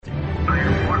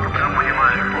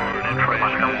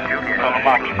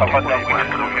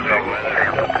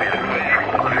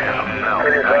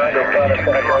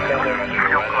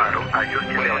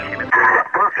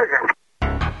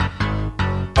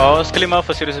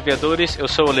Alfa, senhores aviadores, eu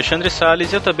sou o Alexandre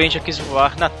Salles e eu também já quis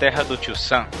voar na terra do Tio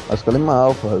Sam.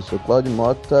 Alfa, eu sou Claudio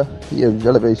Mota e eu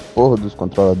já levei esporro dos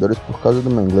controladores por causa do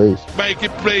meu inglês. Bike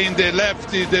play in the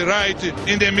left, the right,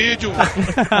 in the middle.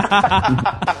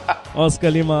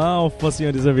 Oscar Lima Alfa,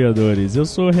 senhores aviadores, eu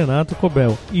sou o Renato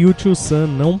Cobel e o Tio Sam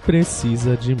não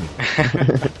precisa de mim.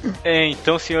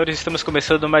 Então, senhores, estamos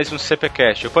começando mais um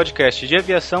CPCast, o podcast de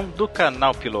aviação do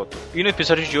canal Piloto. E no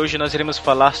episódio de hoje nós iremos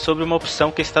falar sobre uma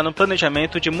opção que está no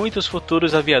planejamento de muitos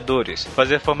futuros aviadores,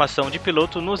 fazer formação de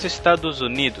piloto nos Estados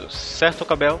Unidos, certo,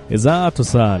 Cobel? Exato,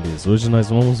 Salles. Hoje nós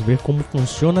vamos ver como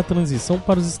funciona a transição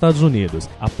para os Estados Unidos,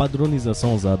 a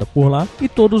padronização usada por lá e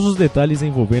todos os detalhes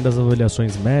envolvendo as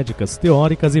avaliações médicas,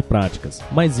 teóricas e práticas.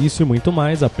 Mas isso e muito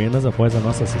mais apenas após a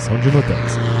nossa sessão de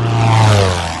notas.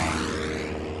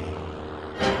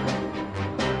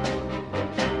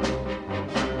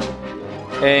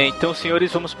 Então,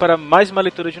 senhores, vamos para mais uma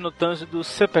leitura de notas do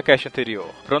CPCast anterior.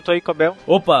 Pronto aí, Cobel?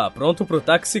 Opa, pronto pro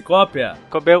Taxicópia.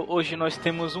 Cobel, hoje nós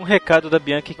temos um recado da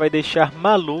Bianchi que vai deixar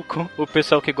maluco o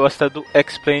pessoal que gosta do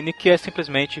X-Plane, que é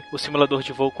simplesmente o simulador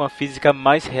de voo com a física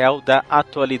mais real da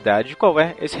atualidade. Qual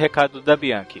é esse recado da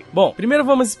Bianchi? Bom, primeiro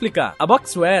vamos explicar. A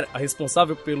Boxware, a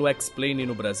responsável pelo X-Plane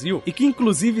no Brasil, e que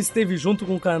inclusive esteve junto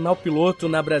com o canal Piloto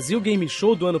na Brasil Game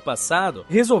Show do ano passado,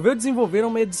 resolveu desenvolver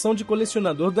uma edição de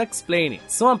colecionador do X-Plane.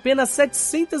 São apenas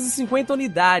 750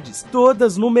 unidades,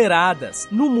 todas numeradas,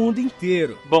 no mundo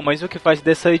inteiro. Bom, mas o que faz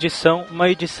dessa edição uma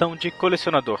edição de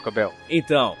colecionador, Cobel?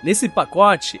 Então, nesse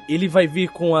pacote, ele vai vir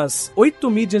com as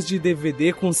 8 mídias de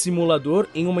DVD com simulador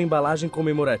em uma embalagem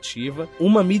comemorativa,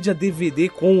 uma mídia DVD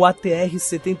com o ATR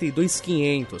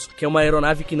 72500, que é uma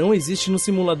aeronave que não existe no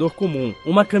simulador comum,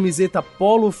 uma camiseta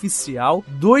polo oficial,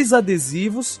 2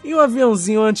 adesivos e um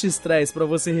aviãozinho anti-estresse para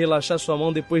você relaxar sua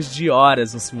mão depois de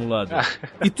horas no simulador.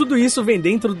 E tudo isso vem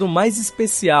dentro do mais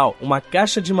especial, uma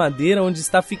caixa de madeira onde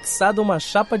está fixada uma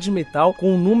chapa de metal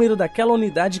com o número daquela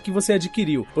unidade que você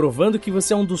adquiriu, provando que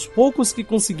você é um dos poucos que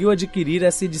conseguiu adquirir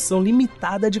essa edição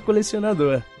limitada de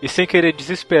colecionador. E sem querer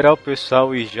desesperar o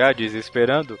pessoal e já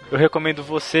desesperando, eu recomendo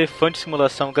você, fã de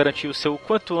simulação, garantir o seu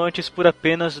quanto antes por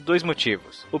apenas 2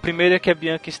 motivos. O primeiro é que a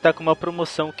Bianchi está com uma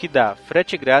promoção que dá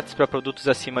frete grátis para produtos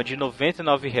acima de R$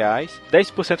 99,00,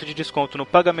 10% de desconto no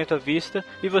pagamento à vista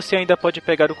e você ainda pode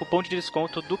pegar o cupom de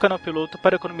desconto do canal Piloto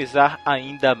para economizar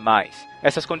ainda mais.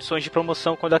 Essas condições de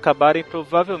promoção, quando acabarem,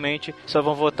 provavelmente só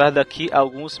vão voltar daqui a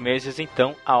alguns meses,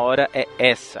 então a hora é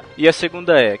essa. E a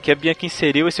segunda é que a Bianchi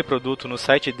inseriu esse produto no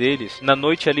site deles na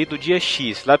noite ali do dia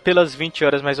X, lá pelas 20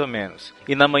 horas mais ou menos.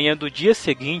 E na manhã do dia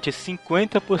seguinte,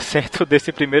 50%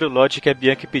 desse primeiro lote que a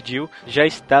Bianchi pediu já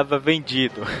estava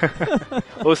vendido.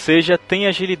 Ou seja, tem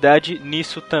agilidade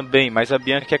nisso também, mas a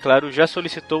Bianchi, é claro, já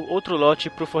solicitou outro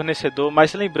lote para o fornecedor,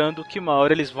 mas lembrando que uma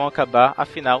hora eles vão acabar,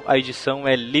 afinal a edição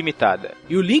é limitada.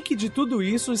 E o link de tudo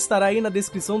isso estará aí na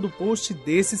descrição do post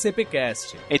desse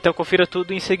CPCast. Então confira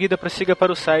tudo e em seguida prossiga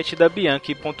para o site da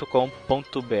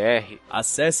Bianchi.com.br.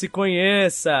 Acesse e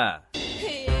conheça!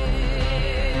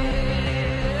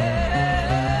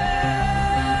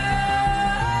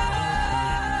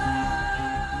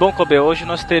 Bom, Cobel, hoje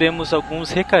nós teremos alguns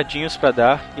recadinhos para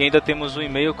dar e ainda temos um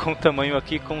e-mail com um tamanho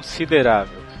aqui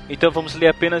considerável. Então vamos ler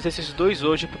apenas esses 2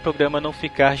 hoje para o programa não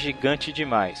ficar gigante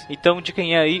demais. Então, de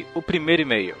quem é aí o primeiro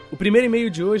e-mail? O primeiro e-mail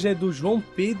de hoje é do João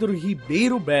Pedro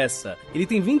Ribeiro Bessa. Ele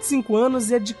tem 25 anos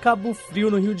e é de Cabo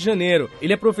Frio, no Rio de Janeiro.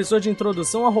 Ele é professor de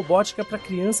introdução à robótica para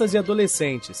crianças e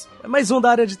adolescentes. É mais um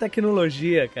da área de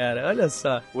tecnologia, cara. Olha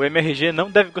só. O MRG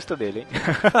não deve gostar dele, hein?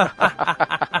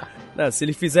 Não, se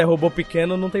ele fizer robô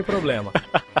pequeno, não tem problema.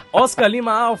 Oscar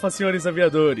Lima Alfa, senhores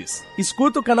aviadores.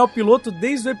 Escuta o canal Piloto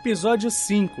desde o episódio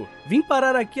 5. Vim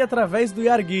parar aqui através do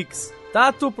Yar Geeks.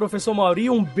 Tato, professor Mauri,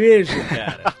 um beijo,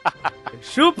 cara.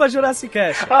 Chupa Jurassic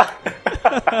Cast.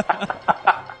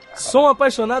 Sou um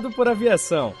apaixonado por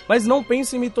aviação, mas não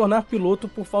penso em me tornar piloto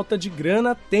por falta de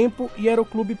grana, tempo e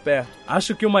aeroclube perto.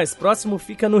 Acho que o mais próximo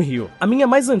fica no Rio. A minha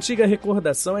mais antiga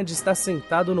recordação é de estar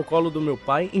sentado no colo do meu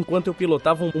pai enquanto eu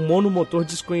pilotava um monomotor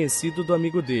desconhecido do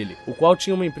amigo dele, o qual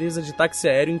tinha uma empresa de táxi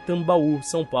aéreo em Tambaú,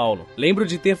 São Paulo. Lembro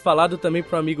de ter falado também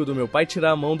pro amigo do meu pai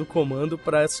tirar a mão do comando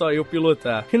pra só eu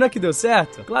pilotar. E não é que deu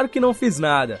certo? Claro que não fiz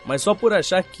nada, mas só por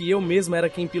achar que eu mesmo era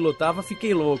quem pilotava,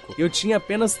 fiquei louco. Eu tinha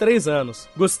apenas 3 anos.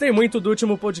 Gostei Gostei muito do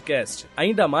último podcast,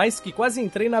 ainda mais que quase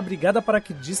entrei na brigada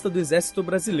paraquedista do Exército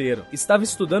Brasileiro. Estava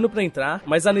estudando para entrar,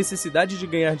 mas a necessidade de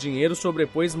ganhar dinheiro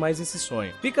sobrepôs mais esse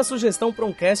sonho. Fica a sugestão para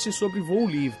um cast sobre voo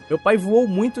livre. Meu pai voou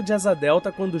muito de asa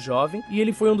delta quando jovem e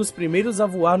ele foi um dos primeiros a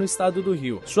voar no estado do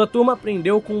Rio. Sua turma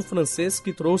aprendeu com um francês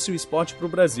que trouxe o esporte para o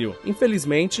Brasil.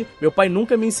 Infelizmente, meu pai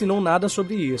nunca me ensinou nada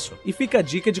sobre isso. E fica a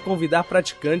dica de convidar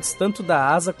praticantes tanto da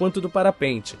asa quanto do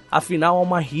parapente. Afinal, há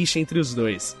uma rixa entre os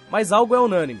dois. Mas algo é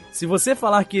unânime. Se você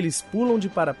falar que eles pulam de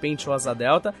parapente ou asa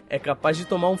delta, é capaz de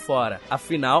tomar um fora.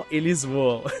 Afinal, eles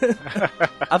voam.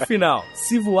 Afinal,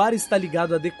 se voar está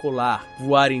ligado a decolar,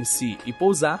 voar em si e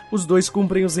pousar, os dois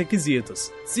cumprem os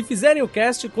requisitos. Se fizerem o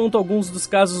cast, conto alguns dos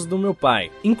casos do meu pai,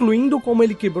 incluindo como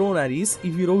ele quebrou o nariz e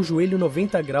virou o joelho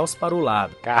 90 graus para o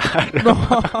lado. Cara.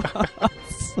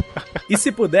 E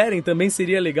se puderem, também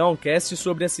seria legal um cast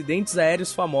sobre acidentes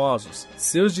aéreos famosos,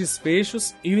 seus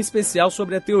desfechos e um especial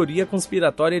sobre a teoria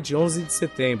conspiratória de 11 de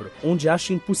setembro, onde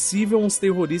acho impossível uns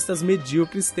terroristas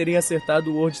medíocres terem acertado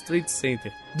o World Trade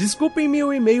Center. Desculpem-me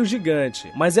o e-mail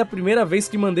gigante, mas é a primeira vez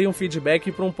que mandei um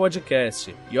feedback para um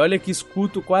podcast. E olha que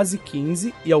escuto quase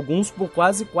 15 e alguns por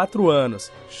quase 4 anos.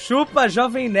 Chupa,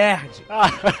 Jovem Nerd!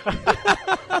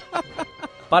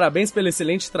 Parabéns pelo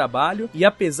excelente trabalho e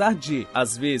apesar de,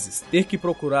 às vezes, ter que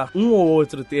procurar um ou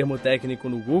outro termo técnico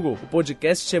no Google, o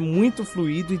podcast é muito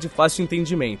fluido e de fácil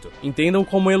entendimento. Entendam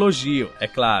como elogio, é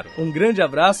claro. Um grande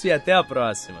abraço e até a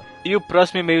próxima. E o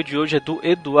próximo e-mail de hoje é do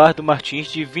Eduardo Martins,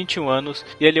 de 21 anos,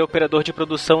 e ele é operador de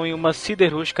produção em uma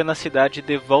siderúrgica na cidade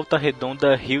de Volta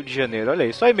Redonda, Rio de Janeiro. Olha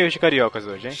aí, só e-mails de cariocas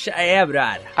hoje, hein? Já é,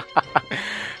 brother.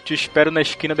 Te espero na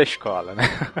esquina da escola, né?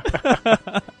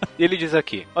 E ele diz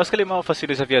aqui: Oscar Limão,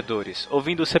 Facílios Aviadores.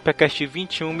 Ouvindo o CPCast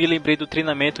 21, me lembrei do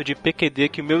treinamento de PQD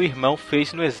que o meu irmão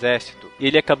fez no exército. E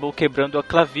ele acabou quebrando a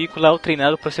clavícula ao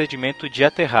treinar o procedimento de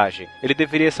aterragem. Ele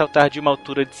deveria saltar de uma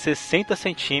altura de 60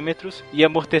 centímetros e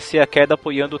amortecer a queda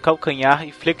apoiando o calcanhar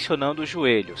e flexionando os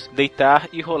joelhos, deitar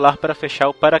e rolar para fechar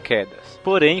o paraquedas.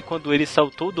 Porém, quando ele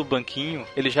saltou do banquinho,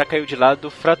 ele já caiu de lado,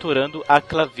 fraturando a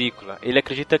clavícula. Ele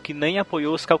acredita que nem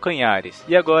apoiou os calcanhares.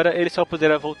 E agora ele só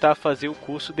poderá voltar a fazer o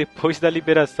curso depois da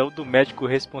liberação do médico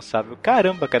responsável.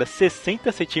 Caramba, cara,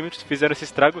 60 centímetros fizeram esse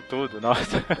estrago todo,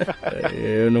 nossa.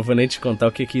 Eu não vou nem te contar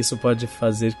o que isso pode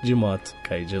fazer de moto.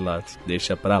 Cair de lado,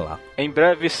 deixa pra lá. Em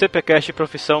breve, CPCast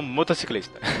profissão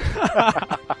motociclista.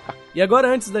 E agora,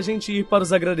 antes da gente ir para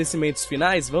os agradecimentos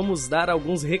finais, vamos dar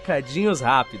alguns recadinhos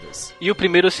rápidos. E o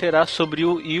primeiro será sobre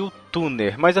o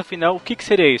YouTuner. Mas afinal, o que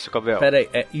seria isso, Cabel? Pera aí,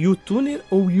 é YouTuner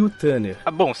ou YouTuner?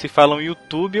 Ah, bom, se falam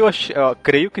YouTube, eu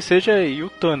creio que seja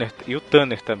YouTuner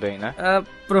também, né?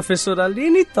 Professor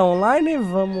Aline, tá online?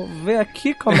 Vamos ver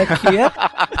aqui como é que é.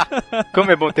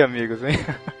 Como é bom ter amigos, hein?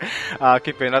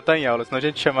 Que pena, tá em aula, senão a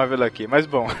gente chamava ele aqui. Mas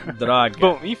bom. Droga.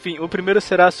 Bom, enfim, o primeiro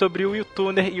será sobre o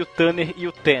YouTuner, YouTuner e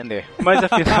o Tanner. Mas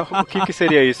afinal, o que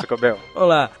seria isso, Cabel?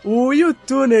 Olá, o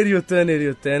YouTuner.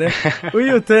 O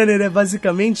YouTuner é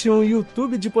basicamente um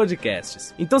YouTube de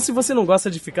podcasts. Então, se você não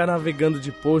gosta de ficar navegando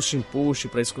de post em post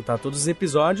para escutar todos os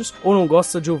episódios, ou não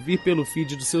gosta de ouvir pelo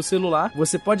feed do seu celular,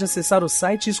 você pode acessar o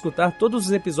site e escutar todos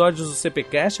os episódios do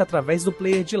CPCast através do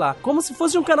player de lá, como se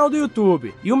fosse um canal do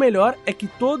YouTube. E o melhor é que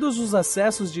todos os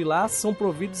acessos de lá são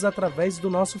providos através do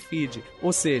nosso feed.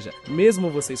 Ou seja, mesmo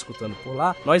você escutando por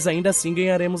lá, nós ainda assim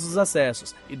ganharemos os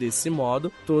acessos. E desse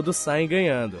modo, todos saem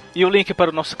ganhando. E o link para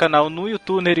o nosso canal no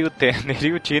YouTuner e o Tanner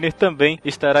e o Tiner também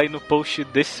estará aí no post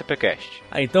desse CPCast.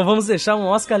 Então vamos deixar um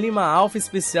Oscar Lima Alfa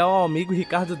especial ao amigo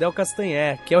Ricardo Del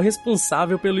Castanher, que é o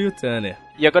responsável pelo YouTuner.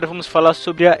 E agora vamos falar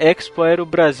sobre a Expo Aero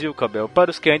Brasil, Cabel. Para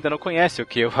os que ainda não conhecem, o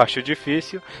que eu acho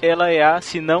difícil, ela é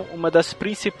se não uma das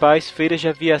principais feiras de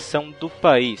aviação do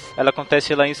país. Ela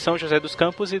acontece lá em São José dos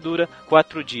Campos e dura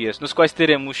 4 dias, nos quais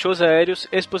teremos shows aéreos,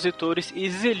 expositores e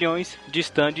zilhões de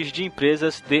estandes de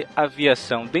empresas de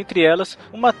aviação. Dentre elas,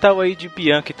 uma tal aí de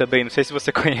Bianchi também, não sei se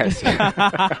você conhece.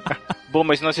 Bom,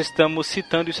 mas nós estamos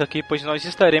citando isso aqui, pois nós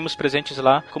estaremos presentes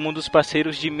lá como um dos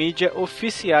parceiros de mídia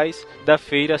oficiais da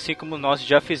feira, assim como nós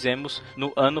já fizemos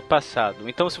no ano passado.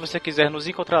 Então, se você quiser nos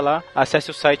encontrar lá,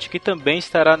 acesse o site que também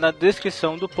estará na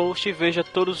descrição do post e veja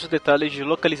todos os detalhes de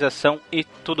localização e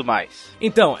tudo mais.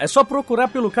 Então, é só procurar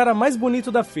pelo cara mais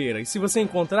bonito da feira, e se você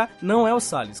encontrar, não é o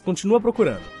Salles, continua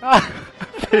procurando.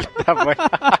 Filho da mãe.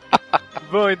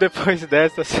 Bom, e depois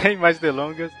dessa, sem mais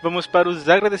delongas, vamos para os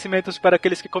agradecimentos para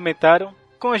aqueles que comentaram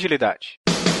com agilidade.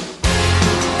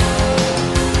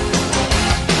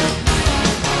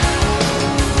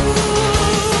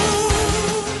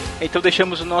 Então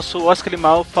deixamos o nosso Oscar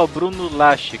Limalfa, Bruno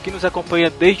Lache, que nos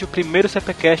acompanha desde o primeiro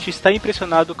CPCast e está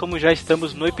impressionado como já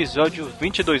estamos no episódio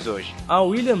 22 hoje. A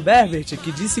William Berbert,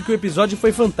 que disse que o episódio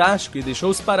foi fantástico e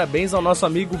deixou os parabéns ao nosso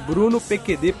amigo Bruno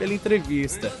PQD pela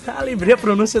entrevista. Lembrei a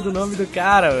pronúncia do nome do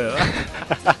cara, meu.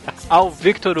 Ao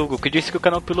Victor Hugo, que disse que o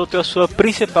canal Piloto é a sua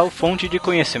principal fonte de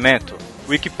conhecimento.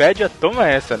 Wikipédia toma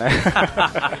essa, né?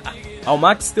 Ao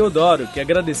Max Teodoro, que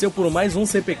agradeceu por mais um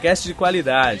CPCast de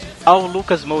qualidade. Ao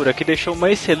Lucas Moura, que deixou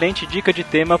uma excelente dica de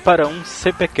tema para um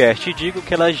CPCast. E digo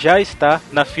que ela já está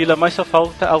na fila, mas só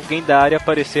falta alguém da área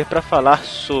aparecer para falar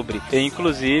sobre. E,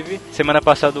 inclusive, semana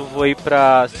passada eu voei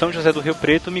para São José do Rio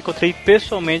Preto, me encontrei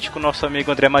pessoalmente com o nosso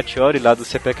amigo André Mattioli, lá do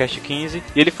CPCast 15,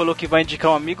 e ele falou que vai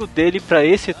indicar um amigo dele para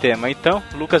esse tema. Então,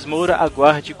 Lucas Moura,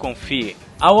 aguarde e confie.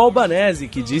 Ao Albanese,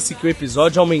 que disse que o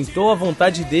episódio aumentou a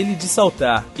vontade dele de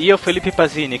saltar. E ao Felipe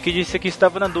Pazini, que disse que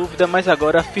estava na dúvida, mas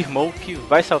agora afirmou que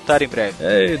vai saltar em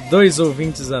breve. 2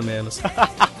 ouvintes a menos.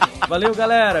 Valeu,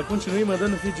 galera. Continue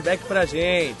mandando feedback pra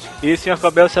gente. E, Sr.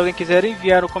 Fabel, se alguém quiser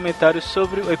enviar um comentário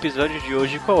sobre o episódio de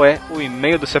hoje, qual é o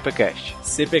e-mail do CPCast?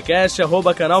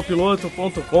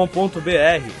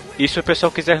 cpcast@canalpiloto.com.br. E se o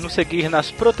pessoal quiser nos seguir nas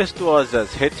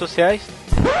protestuosas redes sociais?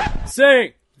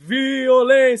 Sem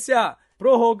violência!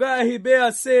 Prorrogar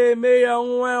RBAC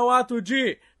 61 é um ato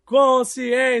de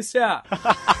consciência!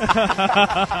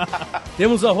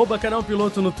 Temos o @Canal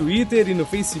Piloto no Twitter e no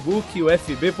Facebook, o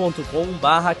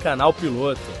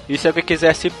fb.com/canalpiloto. E se alguém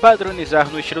quiser se padronizar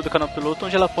no estilo do Canal Piloto,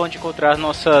 onde ela pode encontrar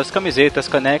nossas camisetas,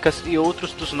 canecas e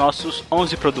outros dos nossos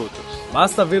 11 produtos?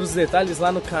 Basta ver os detalhes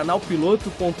lá no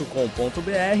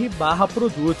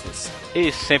canalpiloto.com.br/produtos. E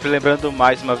sempre lembrando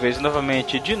mais uma vez,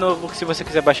 novamente, de novo, que se você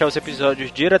quiser baixar os episódios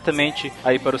diretamente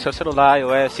aí para o seu celular,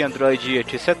 iOS, Android,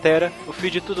 etc., o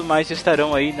feed e tudo mais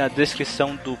estarão aí na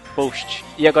descrição do post.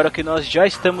 E agora que nós já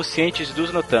estamos cientes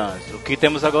dos notans, o que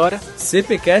temos agora?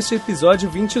 CPCast episódio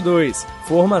 22,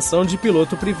 formação de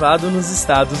piloto privado nos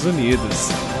Estados Unidos.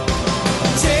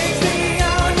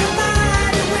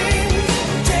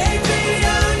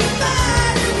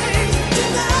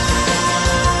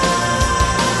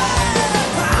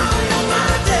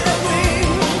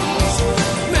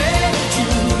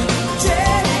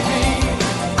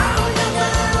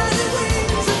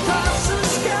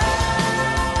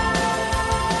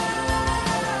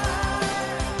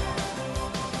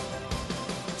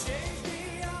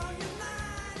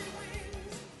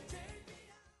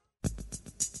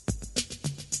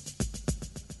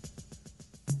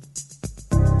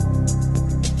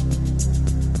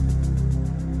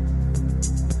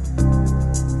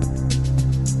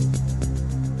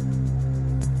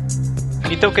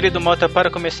 Então, querido Mota, para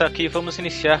começar aqui, vamos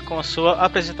iniciar com a sua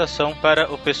apresentação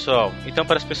para o pessoal. Então,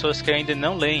 para as pessoas que ainda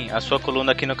não leem a sua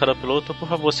coluna aqui no Canal Piloto, por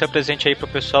favor, se apresente aí para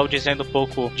o pessoal dizendo um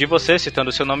pouco de você,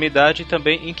 citando seu nome e idade, e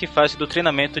também em que fase do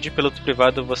treinamento de piloto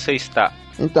privado você está.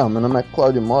 Então, meu nome é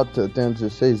Cláudio Mota, eu tenho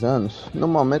 16 anos. No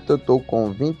momento eu tô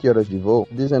com 20 horas de voo,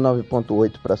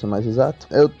 19.8 para ser mais exato.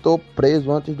 Eu tô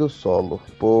preso antes do solo,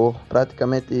 por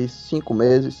praticamente 5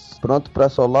 meses, pronto para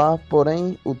solar,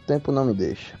 porém o tempo não me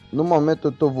deixa. No momento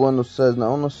eu tô voando no Cessna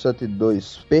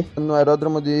 172P, no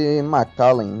aeródromo de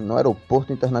McAllen, no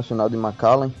aeroporto internacional de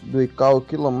McAllen, do ICAO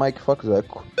Kilo Mike Fox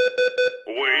Echo.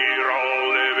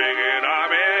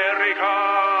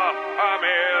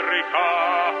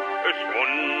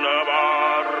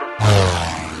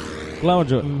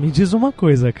 Cláudio, me diz uma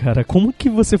coisa, cara. Como que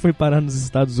você foi parar nos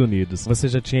Estados Unidos? Você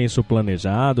já tinha isso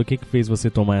planejado? O que fez você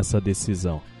tomar essa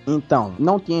decisão? Então,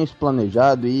 não tinha isso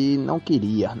planejado e não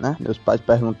queria, né? Meus pais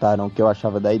perguntaram o que eu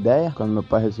achava da ideia, quando meu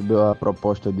pai recebeu a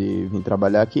proposta de vir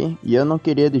trabalhar aqui. E eu não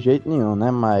queria de jeito nenhum, né?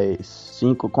 Mas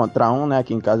 5 contra 1, né?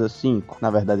 Aqui em casa 5.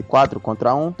 Na verdade, 4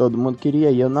 contra 1. Todo mundo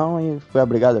queria e eu não, e fui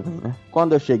obrigado a vir, né?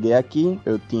 Quando eu cheguei aqui,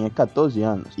 eu tinha 14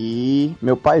 anos. E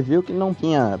meu pai viu que não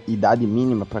tinha idade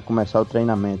mínima para começar o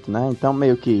treinamento, né? Então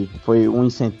meio que foi um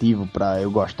incentivo para eu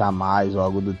gostar mais ou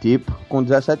algo do tipo. Com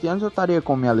 17 anos eu estaria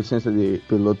com minha licença de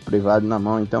piloto privado na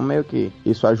mão, então meio que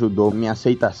isso ajudou minha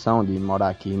aceitação de morar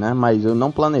aqui, né? Mas eu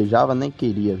não planejava nem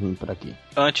queria vir para aqui.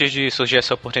 Antes de surgir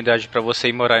essa oportunidade para você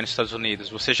ir morar nos Estados Unidos,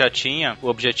 você já tinha o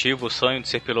objetivo, o sonho de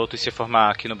ser piloto e se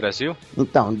formar aqui no Brasil?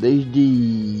 Então,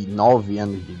 desde 9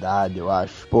 anos de idade, eu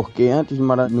acho. Porque antes de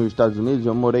morar nos Estados Unidos,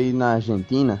 eu morei na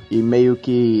Argentina e meio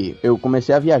que eu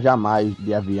comecei a viajar mais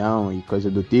de avião e coisa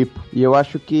do tipo. E eu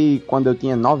acho que quando eu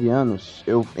tinha 9 anos,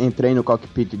 eu entrei no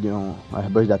cockpit de um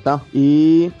Airbus da TAM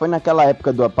e foi naquela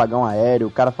época do apagão aéreo.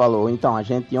 O cara falou, então, a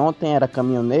gente ontem era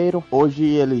caminhoneiro, hoje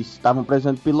eles estavam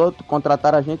precisando de piloto, contrataram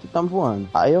a gente e estamos voando.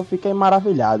 Aí eu fiquei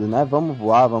maravilhado, né? Vamos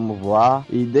voar.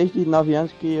 E desde 9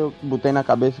 anos que eu botei na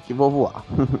cabeça que vou voar.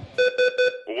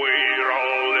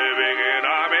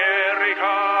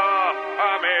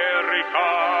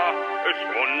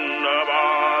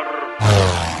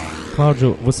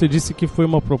 Cláudio, você disse que foi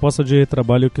uma proposta de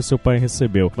trabalho que seu pai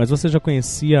recebeu, mas você já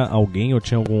conhecia alguém ou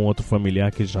tinha algum outro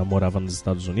familiar que já morava nos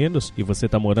Estados Unidos? E você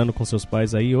tá morando com seus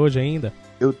pais aí hoje ainda?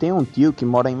 Eu tenho um tio que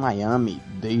mora em Miami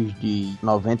desde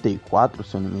 94,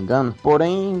 se eu não me engano.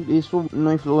 Porém, isso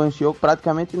não influenciou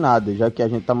praticamente nada, já que a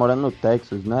gente tá morando no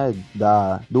Texas, né?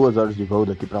 Dá 2 horas de voo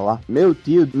daqui pra lá. Meu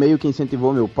tio meio que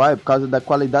incentivou meu pai por causa da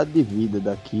qualidade de vida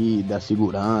daqui, da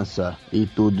segurança e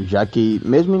tudo, já que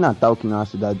mesmo em Natal, que não é uma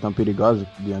cidade tão perigosa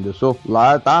de onde eu sou,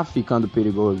 lá tá ficando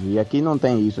perigoso. E aqui não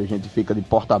tem isso, a gente fica de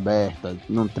porta aberta,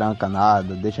 não tranca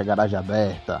nada, deixa a garagem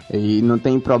aberta e não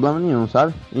tem problema nenhum,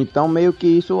 sabe? Então meio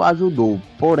que isso ajudou.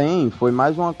 Porém, foi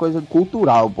mais uma coisa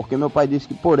cultural, porque meu pai disse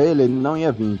que por ele não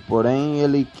ia vir. Porém,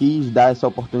 ele quis dar essa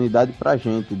oportunidade pra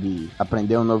gente de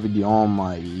aprender um novo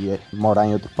idioma e morar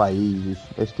em outro país,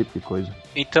 esse tipo de coisa.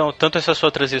 Então, tanto essa sua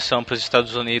transição para os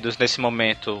Estados Unidos nesse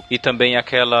momento e também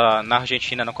aquela na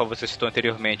Argentina na qual você citou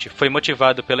anteriormente, foi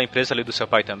motivado pela empresa ali do seu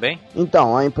pai também?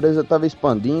 Então, a empresa estava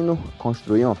expandindo,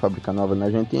 construiu uma fábrica nova na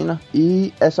Argentina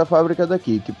e essa fábrica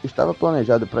daqui, que estava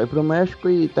planejada para ir para o México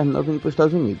e terminou vindo para os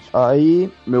Estados Unidos.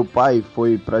 Aí, meu pai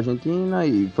foi para a Argentina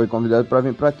e foi convidado para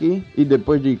vir para aqui e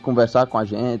depois de conversar com a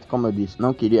gente, como eu disse,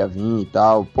 não queria vir e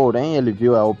tal, porém ele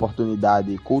viu a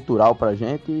oportunidade cultural para a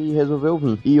gente e resolveu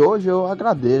vir. E hoje eu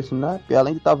agradeço, né? Porque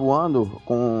além de estar voando,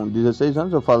 com 16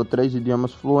 anos eu falo 3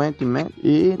 idiomas fluentemente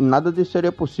e nada disso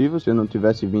seria possível se eu não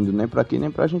tivesse vindo nem pra aqui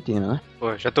nem pra Argentina, né?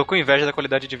 Pô, já tô com inveja da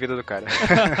qualidade de vida do cara.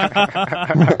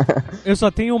 Eu só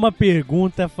tenho uma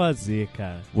pergunta a fazer,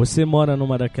 cara. Você mora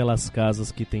numa daquelas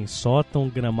casas que tem sótão,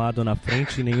 gramado na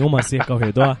frente e nenhuma cerca ao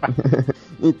redor?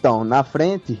 Então, na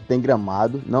frente tem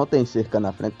gramado, não tem cerca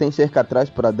na frente. Tem cerca atrás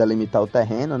para delimitar o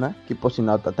terreno, né? Que por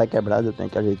sinal tá até quebrado, eu tenho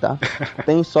que ajeitar.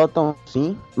 Tem sótão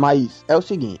sim, mas é o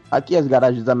seguinte. Aqui as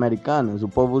garagens americanas, o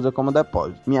povo usa como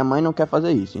depósito. Minha mãe não quer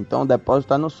fazer isso, então o depósito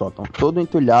tá no sótão. Todo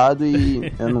entulhado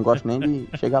e eu não gosto nem de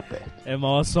chegar perto. É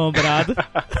mal assombrado.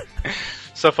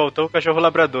 Só faltou o cachorro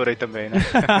labrador aí também, né? We're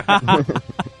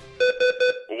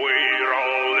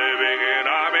all living in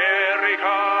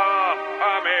America.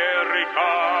 America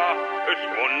is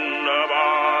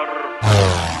wunderbar.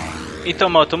 Então,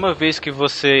 malta, uma vez que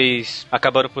vocês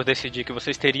acabaram por decidir que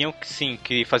vocês teriam sim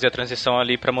que fazer a transição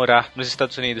ali para morar nos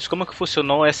Estados Unidos, como que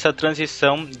funcionou essa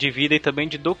transição de vida e também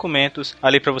de documentos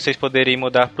ali para vocês poderem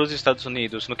mudar para os Estados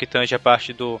Unidos, no que tange a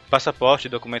parte do passaporte,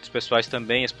 documentos pessoais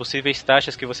também, as possíveis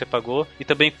taxas que você pagou e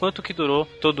também quanto que durou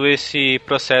todo esse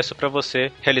processo para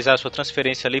você realizar a sua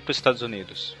transferência ali para os Estados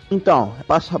Unidos? Então,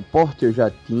 passaporte eu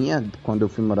já tinha, quando eu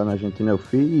fui morar na Argentina eu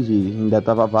fiz e ainda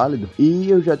estava válido,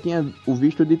 e eu já tinha o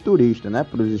visto de turista, né,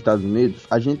 para os Estados Unidos.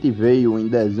 A gente veio em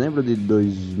dezembro de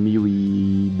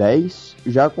 2010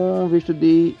 já com o visto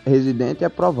de residente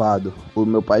aprovado. O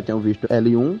meu pai tem um visto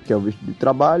L1, que é o visto de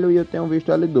trabalho, e eu tenho um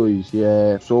visto L2, que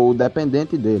sou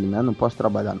dependente dele, né, não posso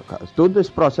trabalhar no caso. Todo esse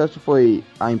processo foi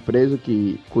a empresa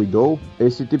que cuidou.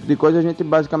 Esse tipo de coisa a gente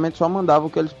basicamente só mandava o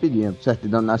que eles pediam,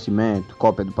 certidão de nascimento,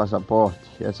 cópia do passaporte,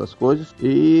 essas coisas,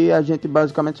 e a gente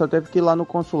basicamente só teve que ir lá no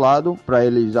consulado para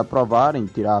eles aprovarem,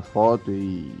 tirar a foto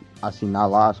e assinar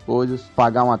lá as coisas,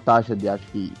 pagar uma taxa de acho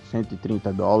que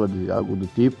 $130, algo do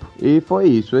tipo, e foi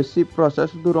isso. Esse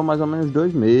processo durou mais ou menos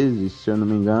 2 meses, se eu não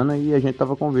me engano, e a gente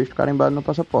tava com o visto carimbado no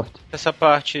passaporte. Essa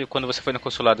parte, quando você foi no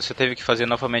consulado, você teve que fazer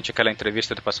novamente aquela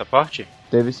entrevista do passaporte?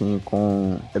 Teve sim,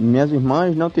 com... Minhas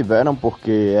irmãs não tiveram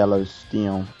porque elas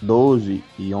tinham 12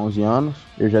 e 11 anos,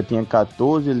 eu já tinha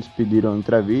 14, eles pediram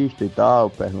entrevista e tal,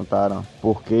 perguntaram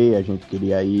por que a gente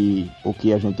queria ir, o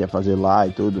que a gente ia fazer lá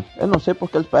e tudo. Eu não sei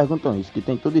porque eles perguntam isso, que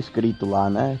tem tudo escrito lá,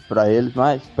 né, pra eles,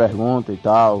 mas pergunta e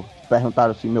tal.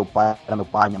 Perguntaram se meu pai era meu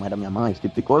pai, minha mãe era minha mãe, esse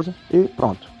tipo de coisa. E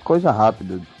pronto, coisa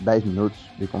rápida, 10 minutos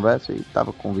de conversa e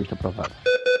tava com o visto aprovado.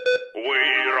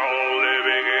 We're all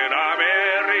living in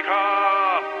America.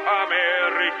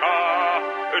 America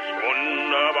is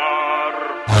wunderbar.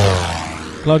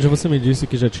 Cláudio, você me disse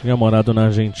que já tinha morado na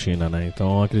Argentina, né?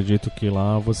 Então acredito que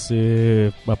lá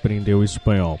você aprendeu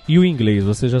espanhol. E o inglês,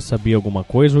 você já sabia alguma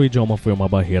coisa ou o idioma foi uma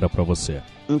barreira pra você?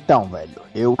 Então, velho,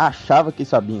 eu achava que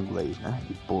sabia inglês, né?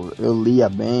 Tipo, eu lia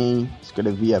bem,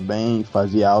 escrevia bem,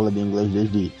 fazia aula de inglês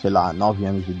desde, 9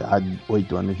 anos de idade,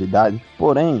 8 anos de idade.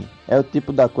 Porém, é o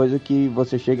tipo da coisa que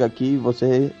você chega aqui e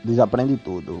você desaprende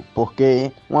tudo.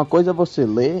 Porque uma coisa é você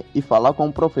ler e falar com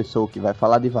um professor que vai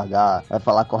falar devagar, vai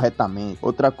falar corretamente.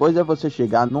 Outra coisa é você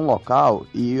chegar num local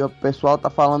e o pessoal tá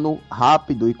falando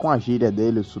rápido e com a gíria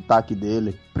dele, o sotaque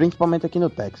dele. Principalmente aqui no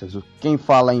Texas. Quem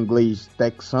fala inglês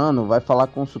texano vai falar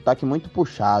com um sotaque muito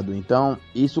puxado. Então,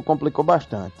 isso complicou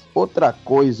bastante. Outra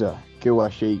coisa que eu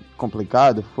achei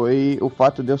complicado foi o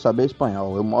fato de eu saber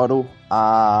espanhol. Eu moro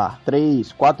a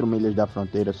 3, 4 milhas da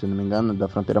fronteira, se não me engano, da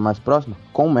fronteira mais próxima,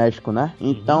 com o México, né?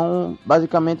 Então,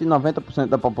 basicamente 90%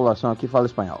 da população aqui fala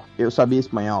espanhol. Eu sabia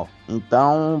espanhol.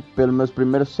 Então, pelos meus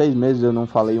primeiros 6 meses eu não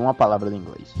falei uma palavra de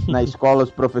inglês. Na escola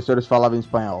os professores falavam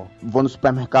espanhol. Vou no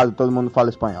supermercado, todo mundo fala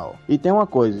espanhol. E tem uma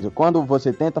coisa, quando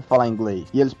você tenta falar inglês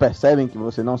e eles percebem que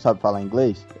você não sabe falar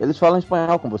inglês, eles falam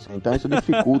espanhol com você. Então isso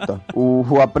dificulta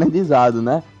o aprendizado,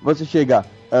 né? Você chega...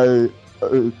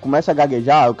 começa a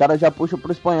gaguejar, o cara já puxa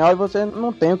pro espanhol e você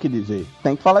não tem o que dizer.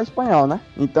 Tem que falar espanhol, né?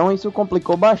 Então isso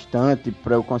complicou bastante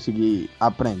pra eu conseguir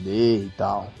aprender e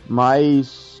tal.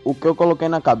 Mas o que eu coloquei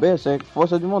na cabeça é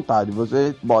força de vontade.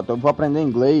 Você bota, eu vou aprender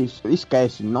inglês,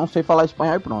 esquece, não sei falar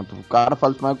espanhol e pronto. O cara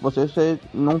fala espanhol com você, você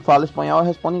não fala espanhol,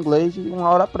 responde inglês e uma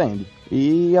hora aprende.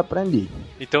 E aprendi.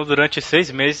 Então durante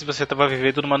 6 meses você estava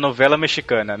vivendo numa novela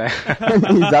mexicana, né?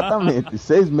 Exatamente,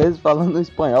 6 meses falando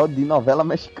espanhol de novela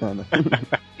mexicana.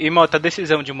 E Mota, a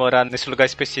decisão de morar nesse lugar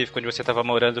específico onde você estava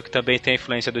morando, que também tem a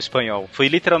influência do espanhol, foi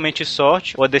literalmente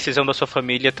sorte ou a decisão da sua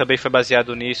família também foi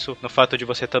baseado nisso, no fato de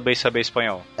você também saber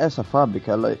espanhol? Essa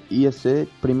fábrica, ela ia ser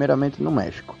primeiramente no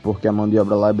México, porque a mão de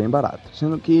obra lá é bem barata.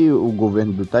 Sendo que o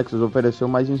governo do Texas ofereceu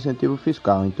mais incentivo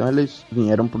fiscal, então eles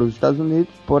vieram para os Estados Unidos,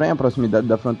 porém a proximidade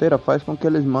da fronteira faz com que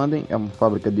eles mandem, é uma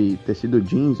fábrica de tecido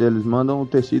jeans, eles mandam o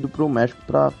tecido para o México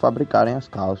para fabricarem as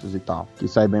calças e tal, que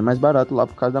sai bem mais barato lá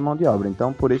por causa da mão de obra,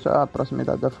 então por isso a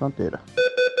proximidade da fronteira.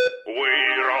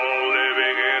 We're all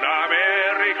living in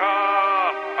America,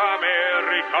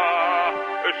 America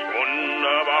ist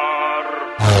wunderbar.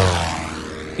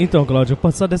 Então, Cláudio,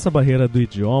 passar dessa barreira do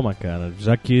idioma, cara,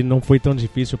 já que não foi tão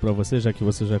difícil pra você, já que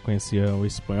você já conhecia o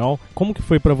espanhol, como que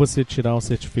foi pra você tirar o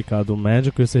certificado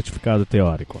médico e o certificado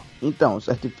teórico? Então, o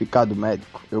certificado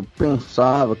médico, eu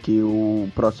pensava que o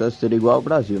processo seria igual ao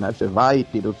Brasil, né? Você vai,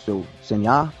 tira o seu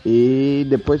CNA e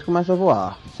depois começa a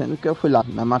voar. Sendo que eu fui lá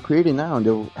na McCready, né? Onde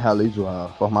eu realizo a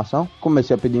formação.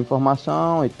 Comecei a pedir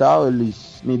informação e tal,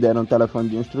 eles me deram o telefone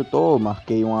de instrutor,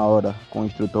 marquei uma hora com o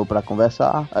instrutor pra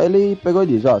conversar. Aí ele pegou e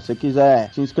disse, ó, se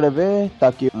quiser se inscrever, tá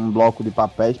aqui um bloco de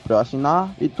papéis pra eu assinar.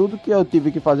 E tudo que eu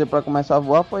tive que fazer pra começar a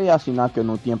voar foi assinar que eu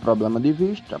não tinha problema de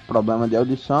vista, problema de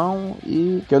audição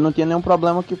e que eu não tinha nenhum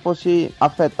problema que fosse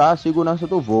afetar a segurança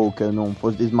do voo, que eu não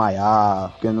fosse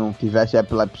desmaiar, que eu não tivesse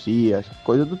epilepsia,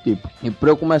 coisa do tipo. E pra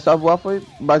eu começar a voar foi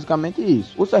basicamente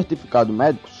isso. O certificado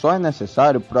médico só é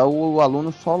necessário para o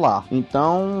aluno solar.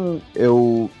 Então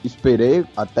eu esperei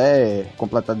até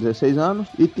completar 16 anos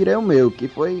e tirei o meu, que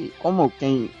foi, como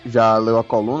quem já leu a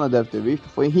coluna deve ter visto,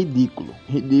 foi ridículo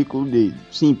de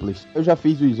simples. Eu já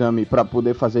fiz o exame para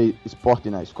poder fazer esporte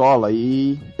na escola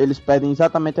e eles pedem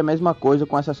exatamente a mesma coisa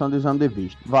com exceção do exame de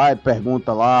vista. Vai,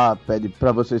 pergunta lá, pede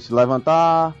para você se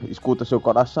levantar, escuta seu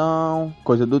coração,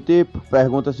 coisa do tipo.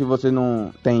 Pergunta se você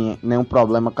não tem nenhum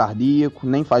problema cardíaco,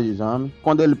 nem faz exame.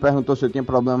 Quando ele perguntou se eu tinha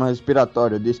problema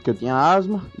respiratório, eu disse que eu tinha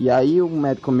asma. E aí o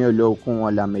médico me olhou com um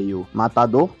olhar meio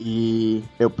matador e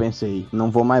eu pensei,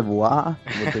 não vou mais voar,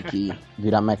 vou ter que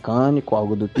virar mecânico,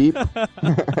 algo do tipo.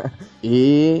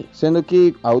 E sendo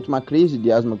que a última crise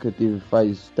de asma que eu tive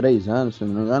faz 3 anos, se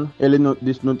não me engano, ele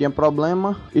disse que não tinha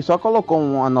problema e só colocou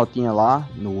uma notinha lá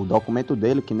no documento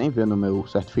dele, que nem veio no meu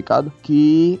certificado,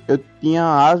 que eu tinha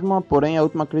asma, porém a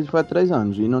última crise foi há 3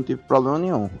 anos e não tive problema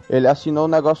nenhum. Ele assinou o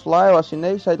negócio lá, eu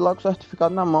assinei e saí de lá com o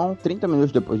certificado na mão 30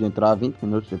 minutos depois de entrar, 20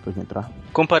 minutos depois de entrar.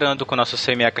 Comparando com o nosso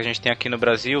CMA que a gente tem aqui no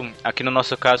Brasil, aqui no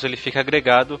nosso caso ele fica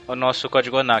agregado ao nosso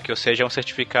código ANAC, ou seja, é um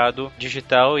certificado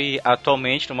digital e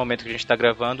atualmente, no momento que a gente está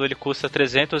gravando, ele custa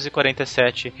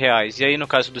R$347. E aí no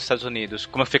caso dos Estados Unidos,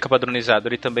 como fica padronizado,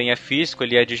 ele também é físico,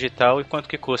 ele é digital, e quanto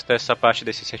que custa essa parte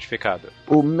desse certificado?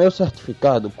 O meu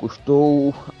certificado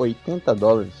custou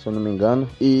 $80, se eu não me engano,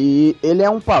 e ele é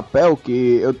um papel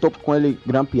que eu tô com ele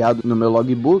grampeado no meu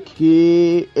logbook,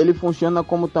 que ele funciona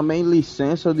como também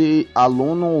licença de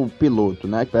aluno piloto,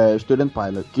 né, é Student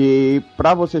Pilot, que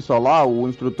pra você solar, o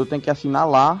instrutor tem que assinar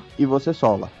lá e você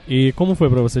sola. E como foi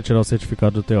pra você tirar o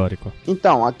certificado teórico?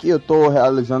 Então, aqui eu tô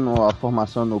realizando a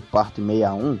formação no Part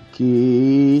 61,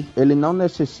 que ele não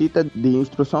necessita de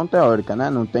instrução teórica, né?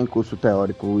 Não tem curso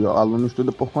teórico, o aluno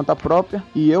estuda por conta própria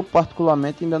e eu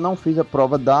particularmente ainda não fiz a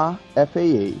prova da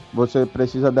FAA. Você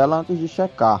precisa dela antes de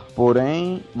checar,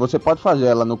 porém você pode fazer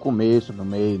ela no começo, no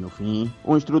meio, no fim.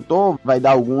 O instrutor vai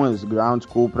dar algumas ground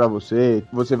school pra você,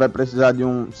 você vai precisar de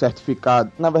um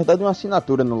certificado, na verdade uma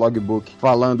assinatura no logbook,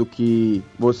 falando que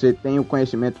você tem o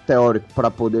conhecimento teórico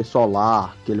para poder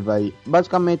solar, que ele vai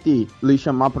basicamente lhe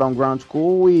chamar para um ground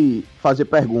school e fazer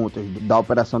perguntas da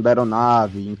operação da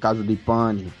aeronave, em caso de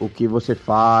pane, o que você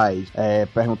faz,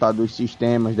 perguntar dos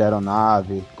sistemas da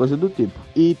aeronave, coisa do tipo.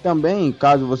 E também,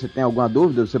 caso você tenha alguma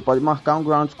dúvida, você pode marcar um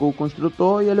ground school com o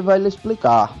instrutor e ele vai lhe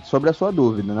explicar sobre a sua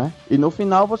dúvida, né? E no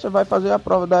final você vai fazer a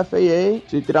prova da FAA,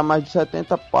 se tirar mais de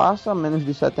 70 passa, menos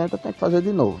de 70 tem que fazer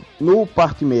de novo. No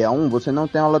parte 61 você não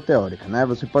tem aula teórica, né?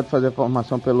 Você pode fazer a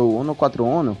formação pelo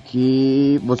 141,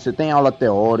 que você tem aula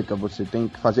teórica, você tem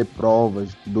que fazer provas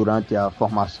durante a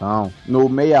formação. No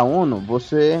 61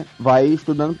 você vai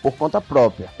estudando por conta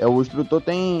própria. O instrutor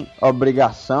tem a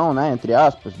obrigação, né, entre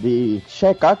aspas, de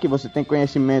checar que você tem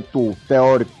conhecimento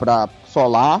teórico para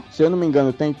solar. Se eu não me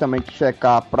engano, tem também que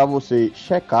checar para você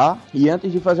checar. E antes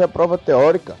de fazer a prova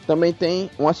teórica, também tem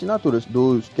uma assinatura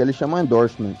dos que eles chamam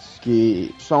endorsements,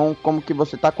 que são como que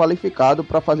você está qualificado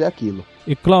para fazer aquilo.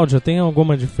 E Cláudia, tem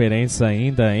alguma diferença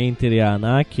ainda entre a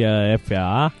ANAC e a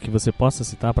FAA que você possa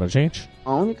citar pra gente?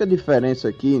 A única diferença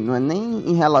aqui não é nem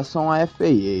em relação à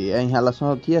FAA, é em relação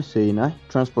ao TSA, né?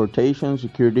 Transportation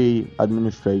Security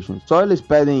Administration. Só eles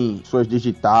pedem suas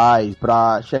digitais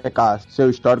para checar seu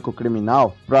histórico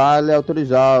criminal para lhe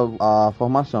autorizar a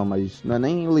formação, mas não é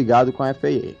nem ligado com a FAA.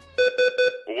 We're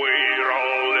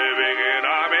all living in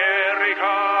America.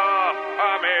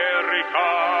 America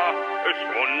ist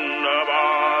wunderbar.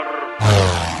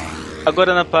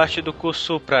 Agora na parte do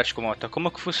curso prático, Mota,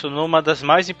 como que funcionou uma das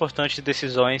mais importantes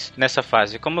decisões nessa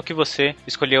fase? Como que você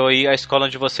escolheu aí a escola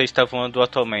onde você está voando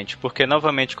atualmente? Porque,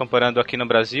 novamente, comparando aqui no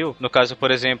Brasil, no caso, por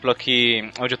exemplo, aqui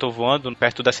onde eu estou voando,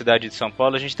 perto da cidade de São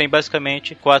Paulo, a gente tem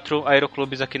basicamente 4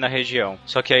 aeroclubes aqui na região.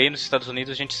 Só que aí nos Estados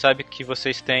Unidos a gente sabe que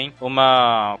vocês têm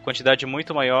uma quantidade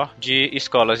muito maior de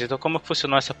escolas. Então como que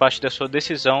funcionou essa parte da sua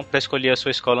decisão para escolher a sua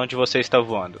escola onde você está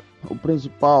voando? O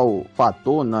principal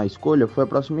fator na escolha foi a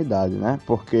proximidade, né?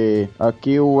 Porque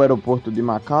aqui o aeroporto de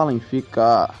McAllen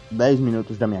fica 10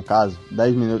 minutos da minha casa,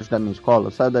 10 minutos da minha escola.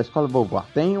 Eu saio da escola e vou voar.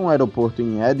 Tem um aeroporto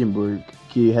em Edinburgh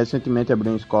que recentemente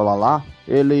abriu uma escola lá.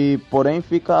 Ele, porém,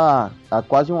 fica a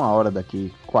quase 1 hora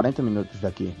daqui, 40 minutos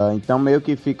daqui. Então meio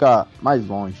que fica mais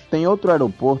longe. Tem outro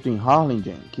aeroporto em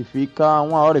Harlingen que fica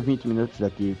 1 hora e 20 minutos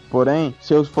daqui. Porém,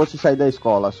 se eu fosse sair da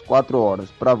escola às 4 horas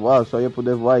para voar, eu só ia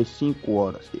poder voar às 5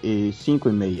 horas e 5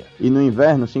 e meia. E no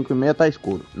inverno, 5 e meia tá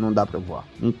escuro, não dá para voar.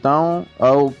 Então,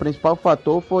 o principal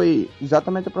fator foi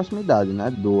exatamente a proximidade, né,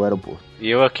 do aeroporto. E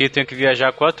eu aqui tenho que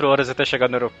viajar 4 horas até chegar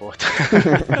no aeroporto.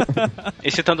 E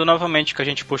citando novamente o que a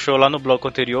gente puxou lá no bloco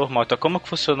anterior, Mota, como que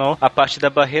funcionou a parte da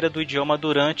barreira do idioma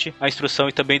durante a instrução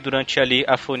e também durante ali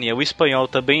a fonia? O espanhol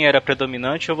também era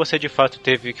predominante ou você de fato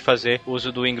teve que fazer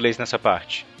uso do inglês nessa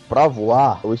parte? Para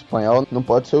voar, o espanhol não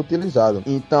pode ser utilizado.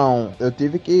 Então, eu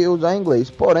tive que usar inglês.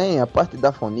 Porém, a parte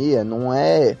da fonia não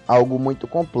é algo muito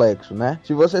complexo, né?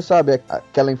 Se você sabe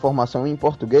aquela informação em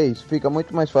português, fica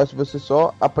muito mais fácil você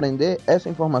só aprender essa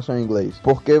informação em inglês.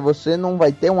 Porque você não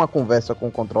vai ter uma conversa com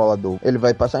o controlador. Ele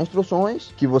vai passar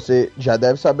instruções que você já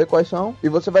deve saber quais são e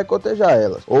você vai cotejar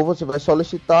elas. Ou você vai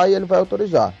solicitar e ele vai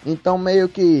autorizar. Então, meio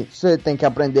que você tem que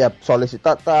aprender a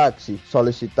solicitar táxi,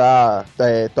 solicitar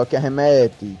toque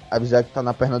arremete, avisar que tá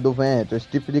na perna do vento, esse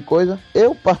tipo de coisa.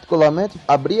 Eu, particularmente,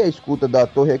 abri a escuta da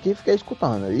torre aqui e fiquei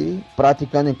escutando. E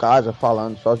praticando em casa,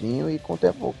 falando sozinho, e com o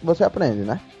tempo você aprende,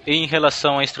 né? E em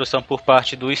relação à instrução por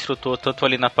parte do instrutor, tanto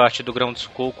ali na parte do ground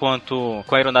school quanto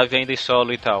com a aeronave ainda em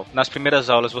solo e tal, nas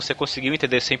primeiras aulas você conseguiu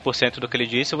entender 100% do que ele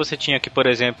disse ou você tinha que, por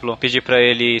exemplo, pedir pra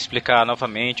ele explicar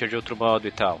novamente ou de outro modo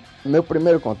e tal? Meu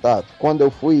primeiro contato, quando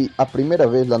eu fui a primeira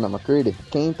vez lá na McCready,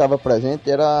 quem estava presente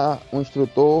era um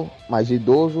instrutor mais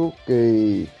idoso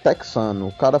que texano.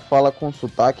 O cara fala com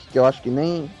sotaque que eu acho que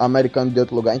nem americano de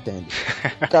outro lugar entende.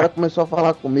 O cara começou a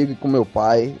falar comigo e com meu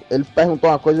pai. Ele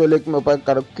perguntou uma coisa, eu olhei com meu pai e o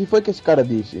cara, o que foi que esse cara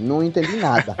disse? Não entendi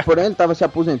nada. Porém, ele estava se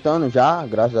aposentando já,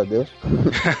 graças a Deus.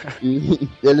 E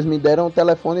eles me deram o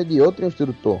telefone de outro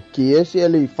instrutor, que esse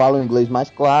ele fala o inglês mais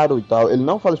claro e tal. Ele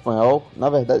não fala espanhol, na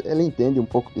verdade ele entende um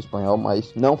pouco de espanhol,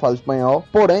 mas não fala espanhol.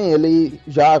 Porém, ele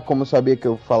já, como sabia que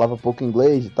eu falava pouco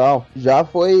inglês e tal, já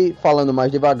foi falando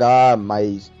mais devagar,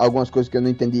 mas algumas coisas que eu não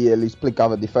entendia ele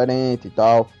explicava diferente e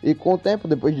tal. E com o tempo,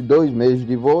 depois de 2 meses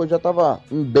de voo, eu já tava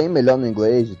bem melhor no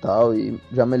inglês e tal, e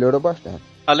já melhorou bastante.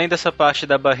 Além dessa parte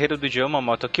da barreira do idioma,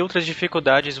 Moto, que outras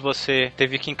dificuldades você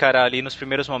teve que encarar ali nos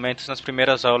primeiros momentos, nas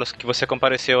primeiras aulas que você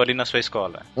compareceu ali na sua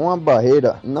escola? Uma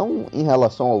barreira, não em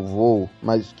relação ao voo,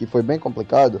 mas que foi bem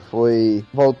complicado, foi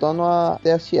voltando a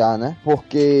TSA, né?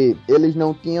 Porque eles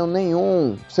não tinham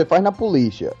nenhum... Você faz na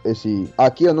polícia.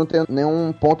 Aqui eu não tenho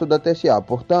nenhum ponto da TSA,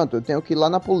 portanto, eu tenho que ir lá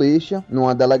na polícia,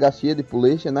 numa delegacia de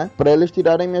polícia, né? Pra eles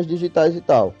tirarem minhas digitais e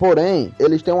tal. Porém,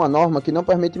 eles têm uma norma que não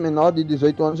permite menor de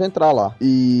 18 anos entrar lá.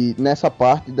 E nessa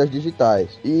parte das digitais.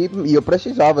 E eu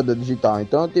precisava da digital.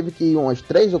 Então eu tive que ir umas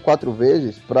 3 ou 4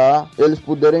 vezes pra eles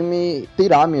poderem me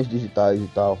tirar minhas digitais e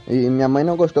tal. E minha mãe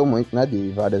não gostou muito, né? De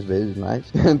ir várias vezes, mas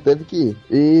teve que ir.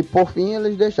 E por fim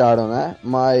eles deixaram, né?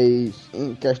 Mas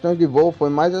em questões de voo foi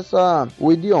mais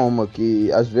o idioma,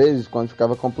 que às vezes quando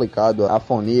ficava complicado, a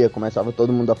fonia, começava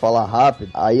todo mundo a falar rápido.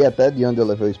 Aí até de onde eu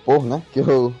levei o esporro, né? Que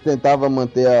eu tentava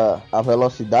manter a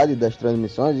velocidade das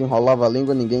transmissões, enrolava a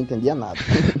língua, ninguém entendia nada.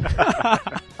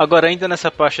 Agora, ainda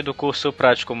nessa parte do curso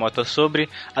prático, Mota, sobre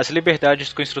as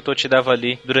liberdades que o instrutor te dava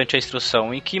ali durante a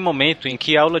instrução. Em que momento, em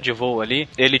que aula de voo ali,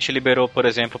 ele te liberou, por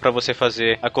exemplo, para você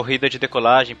fazer a corrida de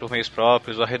decolagem por meios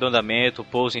próprios, o arredondamento, o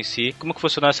pouso em si? Como que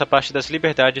funcionou essa parte das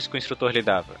liberdades que o instrutor lhe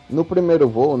dava? No primeiro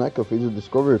voo, né, que eu fiz o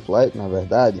Discovery Flight, na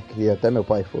verdade, que até meu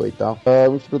pai foi e tal,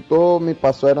 o instrutor me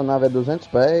passou a aeronave a 200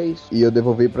 pés e eu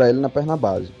devolvi para ele na perna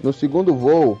base. No segundo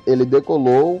voo, ele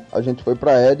decolou, a gente foi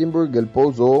para Edinburgh, ele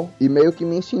pousou e meio que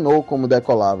me ensinou como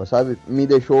decolava, sabe? Me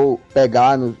deixou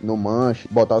pegar no manche,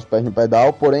 botar os pés no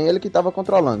pedal, porém ele que tava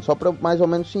controlando, só pra eu mais ou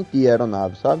menos sentir a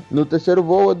aeronave, sabe? No terceiro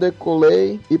voo eu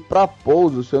decolei e pra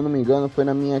pouso, se eu não me engano, foi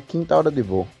na minha 5ª hora de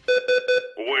voo.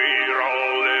 We're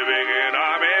all living in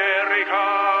America.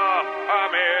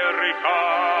 America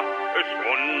ist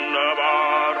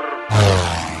wunderbar.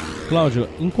 Cláudio,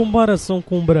 em comparação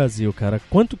com o Brasil, cara,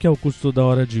 quanto que é o custo da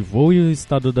hora de voo e o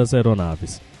estado das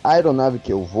aeronaves? A aeronave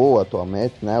que eu voo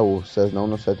atualmente, né, o Cessna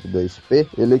 172P,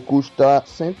 ele custa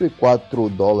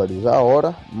 $104 a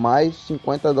hora, mais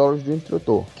 $50 do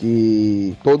instrutor,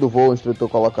 que todo voo o instrutor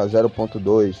coloca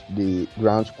 0.2 de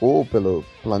ground school pelo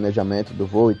planejamento do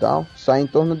voo e tal, sai em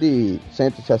torno de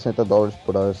 $160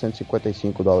 por hora,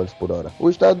 $155 por hora. O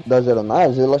estado das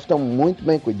aeronaves, elas estão muito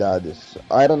bem cuidadas.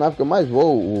 A aeronave que eu mais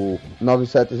voo, o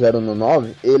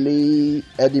 97019, ele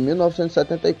é de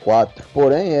 1974,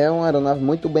 porém é uma aeronave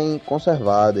muito bem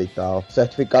conservada e tal,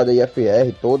 certificada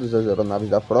IFR, todas as aeronaves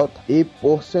da frota, e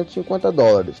por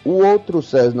 $150. O outro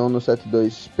Cessna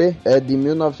 172P é de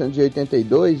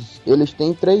 1982, eles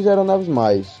têm 3 aeronaves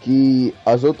mais, que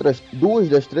as outras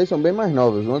 2 das 3 são bem mais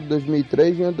novas, uma de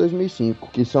 2003 e uma de 2005,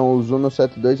 que são os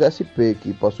 172SP,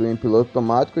 que possuem piloto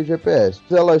automático e GPS.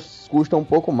 Elas custam um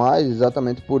pouco mais,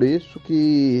 exatamente por isso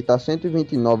que está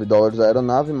 $129 a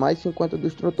aeronave, mais 50 do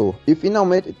instrutor. E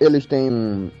finalmente eles têm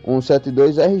um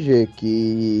 72RG,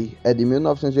 que é de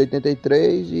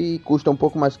 1983 e custa um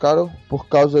pouco mais caro por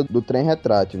causa do trem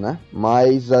retrátil, né?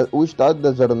 Mas o estado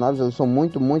das aeronaves, elas são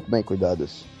muito, muito bem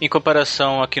cuidadas. Em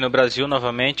comparação aqui no Brasil,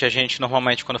 novamente, a gente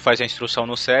normalmente quando faz a instrução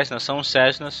no Cessna, são os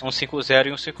Cessnas 150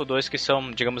 e 152 que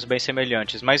são, digamos, bem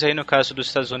semelhantes. Mas aí no caso dos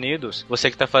Estados Unidos, você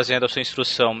que está fazendo a sua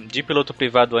instrução de piloto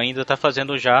privado ainda, está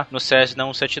fazendo já no Cessna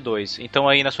 172. Então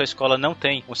aí na sua escola não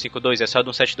tem 152, é só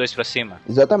do 172 para cima.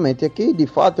 Exatamente, aqui de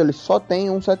fato eles só tem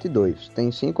 172.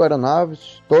 Tem 5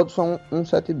 aeronaves, todos são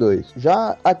 172.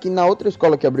 Já aqui na outra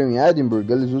escola que abriu em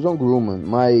Edinburgh, eles usam Grumman,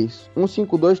 mas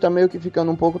 152 está meio que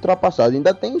ficando um pouco ultrapassado.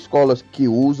 Ainda tem escolas que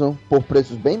usam por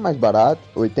preços bem mais baratos,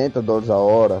 $80 a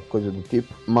hora, coisa do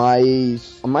tipo,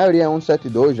 mas a maioria é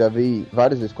 172. Já vi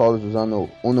várias escolas usando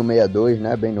 162,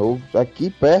 né, bem novo. Aqui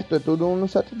perto é tudo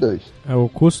 172. O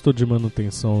custo de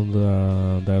manutenção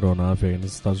da aeronave aí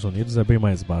nos Estados Unidos é bem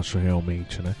mais baixo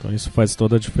realmente, né? Então isso faz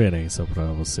toda a diferença para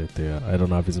você ter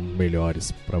aeronaves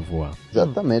melhores para voar.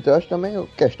 Exatamente, eu acho também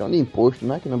questão de imposto,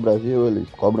 né? Que no Brasil eles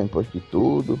cobram imposto de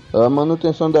tudo. A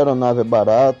manutenção da aeronave é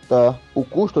barata, o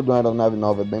custo de uma aeronave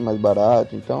nova é bem mais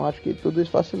barato, então acho que tudo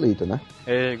isso facilita, né?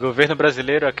 Governo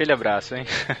brasileiro, aquele abraço, hein?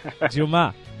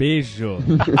 Dilma, beijo!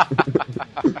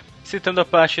 Citando a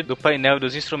parte do painel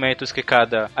dos instrumentos que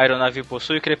cada aeronave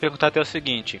possui, eu queria perguntar até o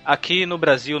seguinte. Aqui no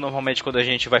Brasil, normalmente quando a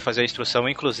gente vai fazer a instrução,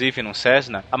 inclusive no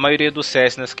Cessna, a maioria dos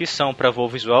Cessnas que são para voo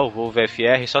visual, voo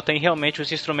VFR, só tem realmente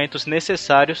os instrumentos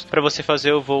necessários para você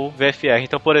fazer o voo VFR.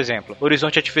 Então, por exemplo,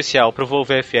 horizonte artificial para o voo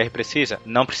VFR precisa?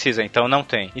 Não precisa, então não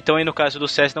tem. Então aí no caso do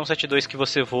Cessna 172 que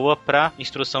você voa para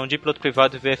instrução de piloto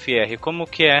privado VFR, como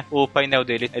que é o painel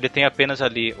dele? Ele tem apenas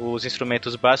ali os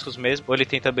instrumentos básicos mesmo, ou ele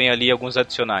tem também ali alguns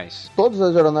adicionais? aeronaves? Todas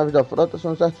as aeronaves da frota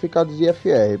são certificadas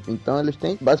IFR, então eles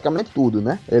têm basicamente tudo,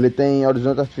 né? Ele tem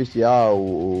horizonte artificial,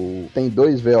 tem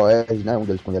 2 VORs, né? Um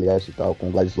deles com LS e tal,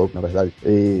 com glide slope, na verdade,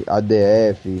 e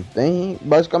ADF, tem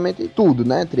basicamente tudo,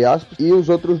 né? Entre aspas. E os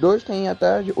outros 2 tem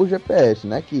até o GPS,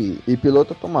 né? E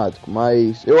piloto automático.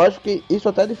 Mas eu acho que isso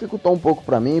até dificultou um pouco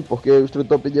pra mim, porque o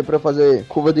instrutor pedia pra eu fazer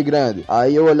curva de grande.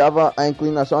 Aí eu olhava a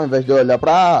inclinação, ao invés de eu olhar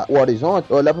pra o horizonte,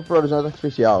 eu olhava pro horizonte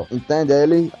artificial. Entende?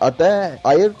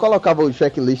 Aí ele colocava o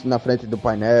checklist na frente do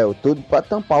painel, tudo pra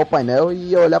tampar o painel e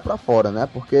ia olhar pra fora, né?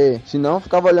 Porque senão eu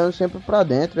ficava olhando sempre pra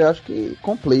dentro e eu acho que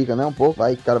complica, né? Um pouco.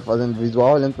 Vai o cara fazendo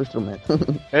visual olhando pro instrumento.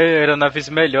 Aeronaves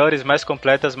melhores, mais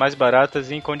completas, mais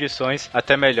baratas e em condições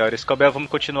até melhores. Cobel, vamos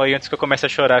continuar aí antes que eu comece a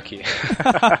chorar aqui.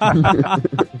 We're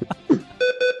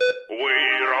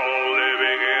all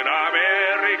living in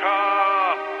America.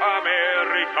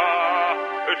 America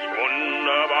ist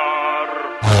wunderbar.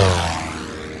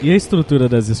 E a estrutura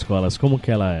das escolas, como que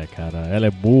ela é, cara? Ela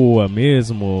é boa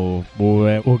mesmo? Ou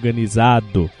é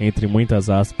organizado, entre muitas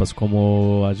aspas,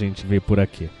 como a gente vê por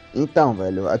aqui? Então,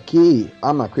 velho, aqui a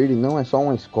McCready não é só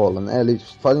uma escola, né? Eles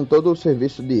fazem todo o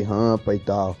serviço de rampa e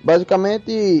tal.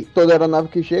 Basicamente, toda aeronave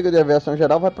que chega de aviação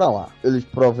geral vai pra lá. Eles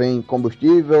provêm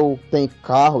combustível, tem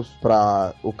carros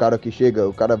pra o cara que chega.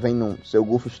 O cara vem no seu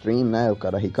Gulfstream, né? O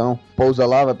cara ricão. Pousa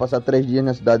lá, vai passar 3 dias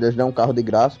na cidade, eles dão um carro de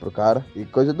graça pro cara. E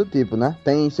coisa do tipo, né?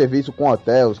 Tem serviço com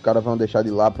hotel, os caras vão deixar de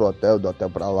ir lá pro hotel, do hotel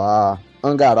pra lá.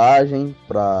 Hangaragem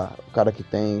para o cara que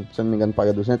tem, se eu não me engano,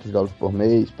 paga $200 por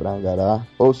mês para hangarar,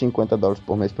 ou $50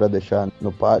 por mês para deixar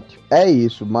no pátio. É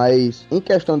isso, mas em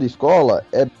questão de escola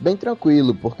é bem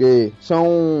tranquilo, porque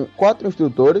são 4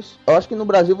 instrutores. Eu acho que no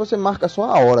Brasil você marca só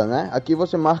a hora, né? Aqui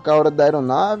você marca a hora da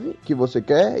aeronave que você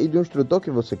quer e do instrutor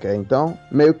que você quer. Então,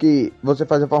 meio que você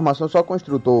faz a formação só com o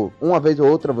instrutor. Uma vez ou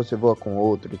outra você voa com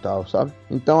outro e tal, sabe?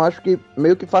 Então, acho que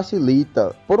meio que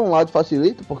facilita. Por um lado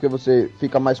facilita, porque você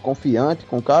fica mais confiante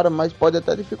com o cara, mas pode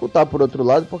até dificultar por outro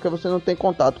lado, porque você não tem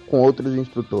contato com outros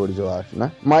instrutores, eu acho,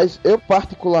 né? Mas eu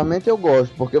particularmente eu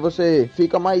gosto, porque você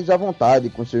fica mais à vontade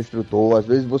com o seu instrutor. Às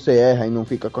vezes você erra e não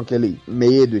fica com aquele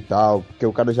medo e tal, porque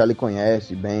o cara já lhe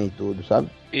conhece bem e tudo, sabe?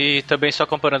 E também só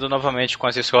comparando novamente com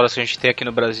as escolas que a gente tem aqui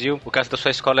no Brasil, o caso da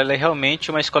sua escola ela é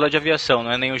realmente uma escola de aviação,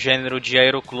 não é nem o gênero de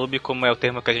aeroclube como é o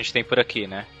termo que a gente tem por aqui,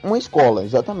 né? Uma escola,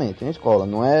 exatamente, uma escola,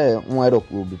 não é um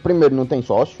aeroclube. Primeiro, não tem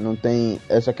sócio, não tem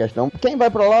essa questão. Quem vai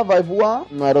pra lá vai voar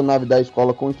na aeronave da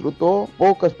escola com o instrutor.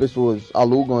 Poucas pessoas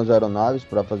alugam as aeronaves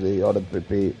pra fazer hora de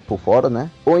PP por fora, né?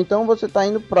 Ou então você tá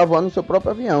indo pra voar no seu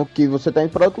próprio avião, que você tá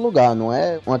indo pra outro lugar, não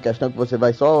é uma questão que você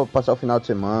vai só passar o final de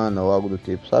semana ou algo do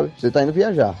tipo, sabe? Você tá indo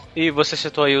viajar. E você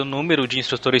citou aí o número de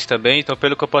instrutores também, então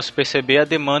pelo que eu posso perceber, a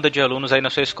demanda de alunos aí na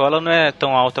sua escola não é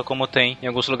tão alta como tem em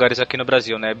alguns lugares aqui no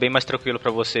Brasil, né? É bem mais tranquilo pra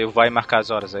você, vai marcar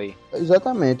as horas aí.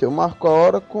 Exatamente, eu marco a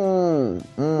hora com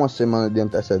uma semana de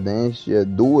antecedência,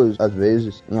 2 às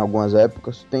vezes, em algumas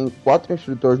épocas. Tem 4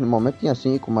 instrutores no momento, tinha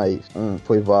 5, mas um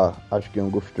foi voar, acho que um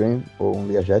Gulfstream ou um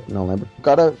Learjet, não lembro. O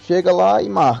cara chega lá e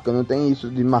marca, não tem isso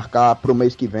de marcar pro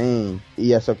mês que vem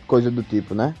e essa coisa do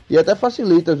tipo, né? E até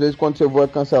facilita, às vezes, quando seu voo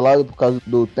é cancelado por causa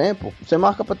do tempo, você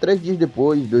marca pra 3 dias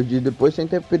depois, 2 dias depois, sem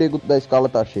ter perigo da escala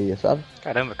tá cheia, sabe?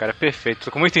 Caramba, cara, perfeito.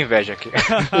 Tô com muita inveja aqui. We're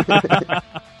all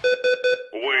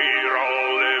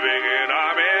living in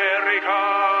America.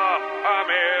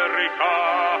 America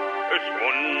ist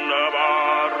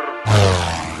wunderbar.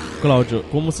 Cláudio,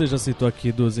 como você já citou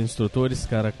aqui dos instrutores,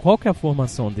 cara, qual que é a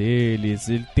formação deles?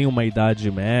 Ele tem uma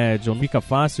idade média? Não fica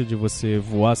fácil de você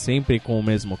voar sempre com o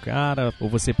mesmo cara? Ou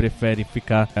você prefere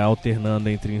ficar alternando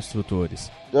entre instrutores?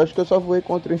 Eu acho que eu só voei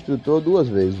contra o instrutor 2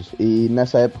 vezes. E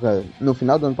nessa época, no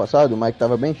final do ano passado, o Mike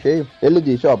tava bem cheio. Ele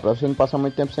disse, ó, pra você não passar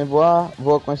muito tempo sem voar,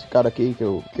 voa com esse cara aqui,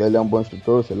 que ele é um bom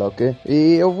instrutor, sei lá o quê.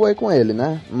 E eu voei com ele,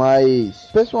 né? Mas,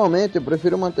 pessoalmente, eu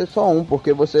prefiro manter só um,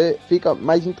 porque você fica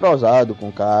mais entrosado com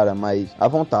o cara, mais à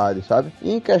vontade, sabe?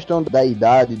 E em questão da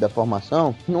idade, da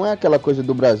formação, não é aquela coisa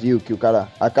do Brasil, que o cara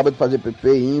acaba de fazer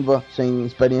PP, INVA, sem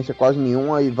experiência quase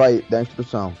nenhuma e vai dar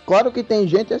instrução. Claro que tem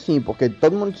gente assim, porque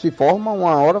todo mundo se forma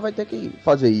uma hora vai ter que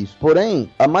fazer isso. Porém,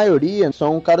 a maioria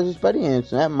são caras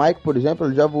experientes, né? Mike, por exemplo,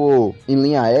 ele já voou em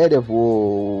linha aérea,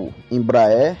 voou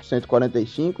Embraer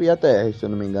 145 e ATR, se eu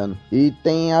não me engano. E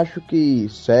tem, acho que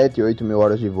 7, 8 mil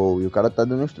horas de voo. E o cara tá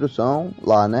dando instrução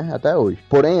lá, né? Até hoje.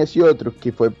 Porém, esse outro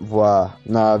que foi voar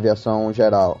na aviação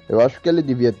geral, eu acho que ele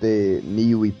devia ter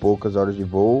 1000 e poucas horas de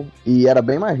voo. E era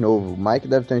bem mais novo. O Mike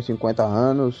deve ter uns 50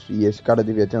 anos e esse cara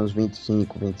devia ter uns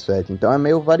 25, 27. Então é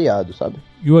meio variado, sabe?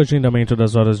 E o agendamento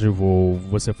das horas de voo,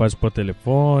 você faz por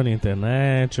telefone,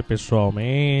 internet,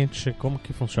 pessoalmente? Como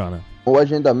que funciona? O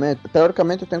agendamento,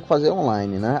 teoricamente eu tenho que fazer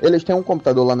online, né? Eles têm um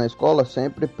computador lá na escola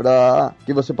sempre pra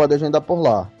que você pode agendar por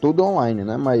lá. Tudo online,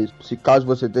 né? Mas se caso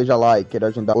você esteja lá e queira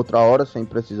agendar outra hora sem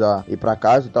precisar ir pra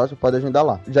casa e tal, você pode agendar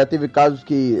lá. Já tive casos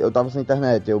que eu tava sem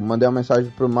internet, eu mandei uma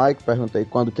mensagem pro Mike, perguntei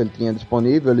quando que ele tinha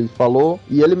disponível, ele falou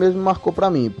e ele mesmo marcou pra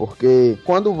mim, porque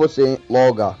quando você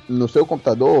loga no seu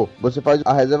computador, você faz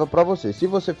a reserva pra você. Se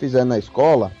você fizer na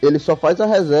escola, ele só faz a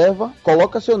reserva,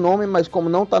 coloca seu nome, mas como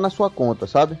não tá na sua conta,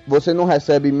 sabe? Você não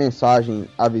recebe mensagem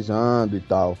avisando e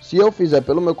tal. Se eu fizer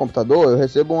pelo meu computador, eu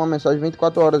recebo uma mensagem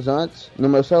 24 horas antes no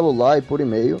meu celular e por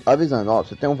e-mail avisando, ó,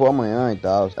 você tem um voo amanhã e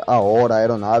tal, a hora, a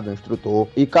aeronave, o instrutor.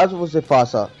 E caso você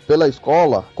faça pela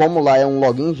escola, como lá é um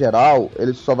login geral,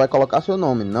 ele só vai colocar seu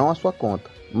nome, não a sua conta.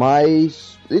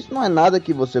 Mas isso não é nada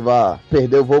que você vá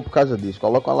perder o voo por causa disso.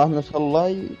 Coloca o alarme no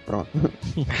celular e pronto.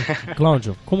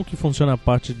 Cláudio, como que funciona a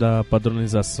parte da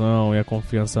padronização e a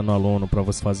confiança no aluno para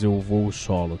você fazer o voo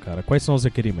solo, cara? Quais são os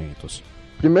requerimentos?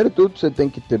 Primeiro de tudo, você tem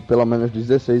que ter pelo menos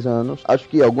 16 anos. Acho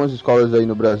que algumas escolas aí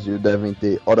no Brasil devem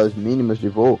ter horas mínimas de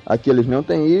voo. Aqui eles não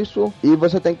têm isso. E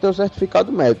você tem que ter o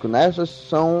certificado médico, né? Esses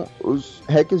são os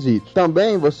requisitos.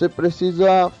 Também você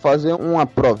precisa fazer uma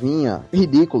provinha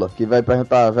ridícula, que vai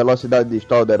perguntar a velocidade de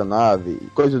stall da aeronave,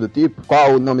 coisa do tipo.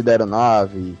 Qual o nome da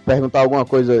aeronave, perguntar alguma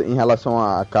coisa em relação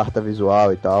à carta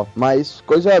visual e tal. Mas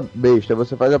coisa besta,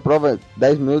 você faz a prova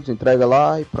 10 minutos, entrega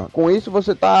lá e pronto. Com isso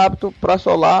você tá apto para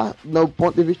solar no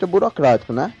ponto de vista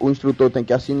burocrático, né? O instrutor tem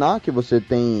que assinar que você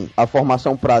tem a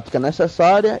formação prática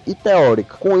necessária e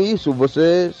teórica. Com isso,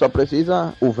 você só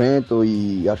precisa o vento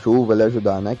e a chuva lhe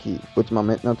ajudar, né? Que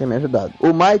ultimamente não tem me ajudado.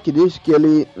 O Mike disse que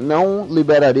ele não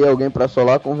liberaria alguém para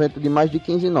solar com vento de mais de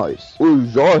 15 nós. O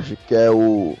Jorge, que é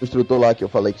o instrutor lá que eu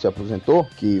falei que se aposentou,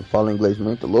 que fala inglês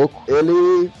muito louco,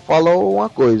 ele falou uma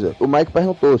coisa. O Mike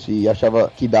perguntou se achava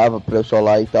que dava para eu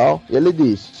solar e tal. Ele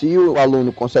disse, se o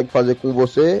aluno consegue fazer com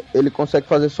você, ele consegue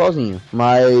fazer sozinho,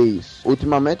 mas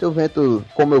ultimamente o vento,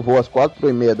 como eu vou às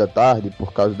 4:30 da tarde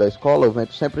por causa da escola, o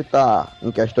vento sempre tá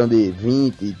em questão de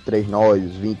 23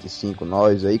 nós, 25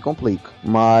 nós, aí complica,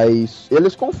 mas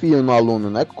eles confiam no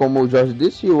aluno, né? Como o Jorge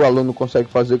disse, o aluno consegue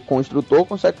fazer com o instrutor,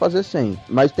 consegue fazer sem,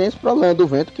 mas tem esse problema do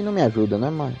vento que não me ajuda,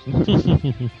 né? Mas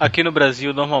aqui no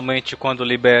Brasil, normalmente quando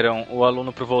liberam o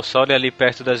aluno pro voo solo é ali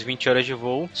perto das 20 horas de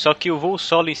voo, só que o voo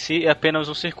solo em si é apenas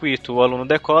um circuito, o aluno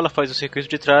decola, faz o circuito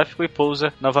de tráfego e pousa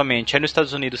novamente. Aí nos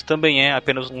Estados Unidos também é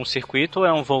apenas um circuito ou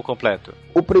é um voo completo?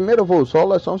 O primeiro voo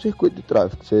solo é só um circuito de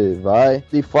tráfego. Você vai,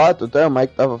 de fato, até o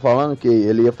Mike tava falando que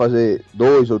ele ia fazer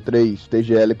 2 ou 3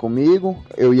 TGL comigo,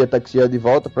 eu ia taxiar de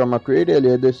volta pra McCready, ele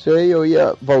ia descer e eu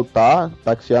ia voltar,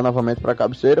 taxiar novamente pra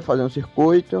cabeceira, fazer um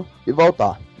circuito e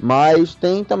voltar. Mas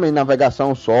tem também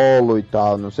navegação solo e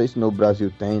tal, não sei se no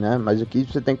Brasil tem, né? Mas aqui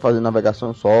você tem que fazer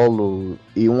navegação solo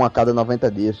e um a cada 90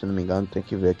 dias, se não me engano, tem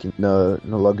que ver aqui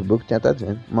no logbook, tem até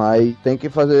dizendo. Mas tem que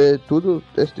fazer tudo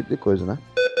esse tipo de coisa, né?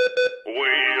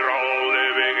 We're all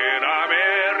living in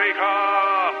America.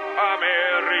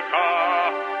 America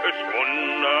ist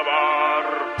wunderbar.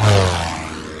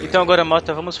 Então agora,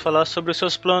 Mota, vamos falar sobre os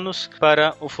seus planos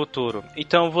para o futuro.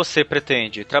 Então você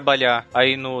pretende trabalhar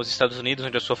aí nos Estados Unidos,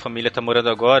 onde a sua família está morando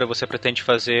agora, você pretende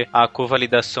fazer a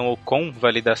convalidação ou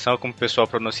convalidação, como o pessoal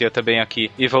pronuncia também aqui,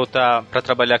 e voltar para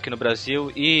trabalhar aqui no Brasil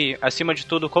e, acima de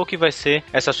tudo, qual que vai ser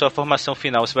essa sua formação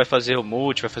final? Você vai fazer o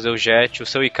Multi, vai fazer o JET, o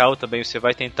seu ICAO também, você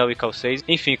vai tentar o ICAO 6,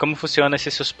 enfim, como funcionam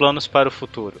esses seus planos para o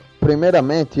futuro?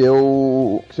 Primeiramente,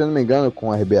 eu, se eu não me engano, com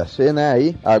o RBAC, né,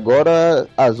 aí, agora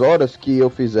as horas que eu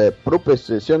fizer pro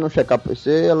PC, se eu não checar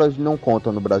PC, elas não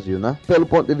contam no Brasil, né? Pelo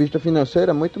ponto de vista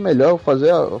financeiro, é muito melhor fazer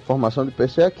a formação de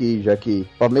PC aqui, já que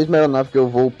a mesma aeronave que eu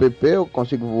vou PP, eu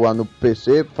consigo voar no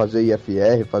PC, fazer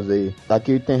IFR, fazer...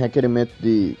 Aqui tem requerimento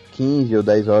de 15 ou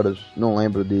 10 horas, não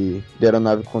lembro, de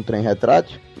aeronave com trem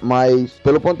retrátil. Mas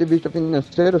pelo ponto de vista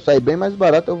financeiro, sai bem mais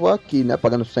barato eu vou aqui, né?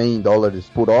 Pagando $100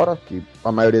 por hora, que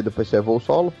a maioria do PC é voo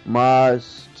solo.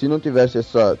 Mas se não tivesse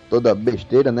essa toda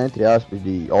besteira, né? Entre aspas,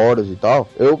 de horas e tal,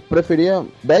 eu preferia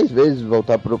 10 vezes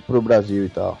voltar pro Brasil e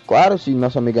tal. Claro, se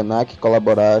nossa amiga NAC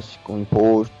colaborasse com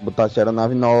imposto, botasse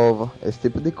aeronave nova, esse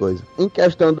tipo de coisa. Em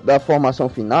questão da formação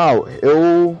final,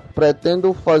 eu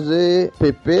pretendo fazer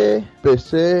PP,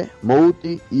 PC,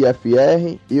 Multi,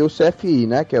 IFR e o CFI,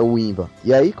 né? Que é o INVA.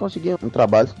 E aí conseguir um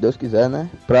trabalho, se Deus quiser, né?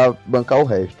 Pra bancar o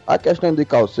resto. A questão do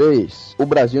ICAO 6, o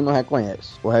Brasil não reconhece.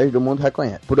 reconhece. O resto do mundo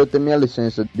reconhece. Por eu ter minha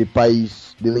licença de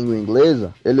país de língua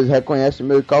inglesa, eles reconhecem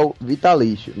meu ICAO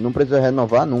vitalício. Não precisa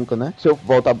renovar nunca, né? Se eu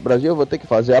voltar pro Brasil, eu vou ter que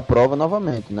fazer a prova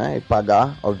novamente, né? E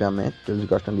pagar, obviamente, porque eles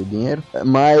gostam de dinheiro.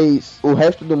 Mas o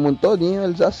resto do mundo todinho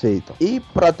eles aceitam. E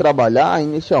para trabalhar,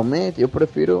 inicialmente, eu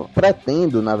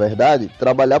pretendo, na verdade,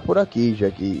 trabalhar por aqui, já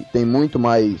que tem muito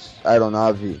mais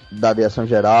aeronave da aviação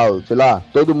geral, sei lá,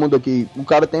 todo mundo aqui, o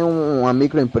cara tem uma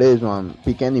microempresa, uma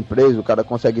pequena empresa, o cara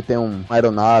consegue ter uma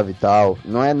aeronave e tal.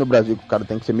 Não é no Brasil que o cara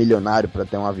tem que ser milionário para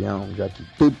ter um avião, já que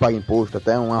tudo paga imposto,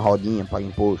 até uma rodinha paga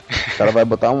imposto. O cara vai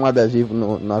botar um adesivo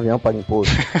no avião, paga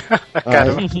imposto.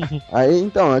 Aí,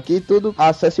 então, aqui tudo, a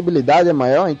acessibilidade é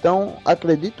maior, então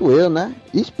acredito eu, né?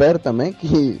 E espero também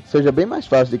que seja bem mais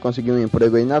fácil de conseguir um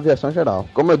emprego aí na aviação geral.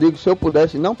 Como eu digo, se eu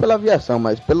pudesse, não pela aviação,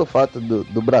 mas pelo fato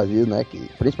do Brasil, né? Que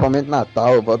principalmente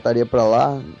Natal, eu voltaria pra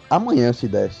lá amanhã se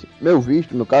desse. Meu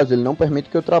visto, no caso, ele não permite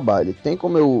que eu trabalhe. Tem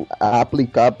como eu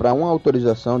aplicar para uma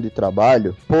autorização de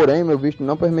trabalho, porém meu visto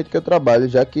não permite que eu trabalhe,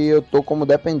 já que eu tô como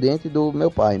dependente do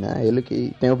meu pai, né? Ele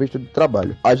que tem o visto de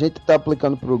trabalho. A gente tá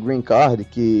aplicando pro Green Card,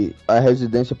 que é a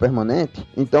residência permanente.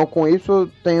 Então com isso eu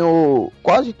tenho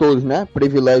quase todos, né?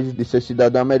 Privilégios de ser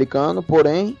cidadão americano,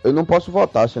 porém eu não posso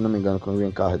votar, se eu não me engano, com o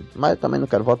Green Card. Mas eu também não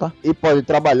quero votar. E pode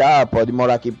trabalhar, pode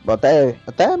morar aqui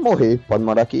até morrer, pode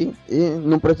morar aqui e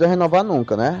não precisa renovar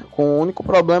nunca, né? Com o único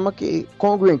problema que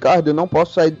com o Green Card eu não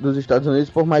posso sair dos Estados Unidos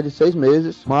por mais de 6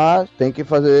 meses, mas tem que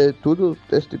fazer tudo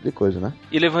esse tipo de coisa, né?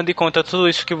 E levando em conta tudo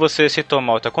isso que você citou,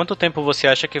 Malta, quanto tempo você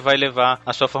acha que vai levar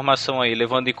a sua formação aí,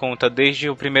 levando em conta desde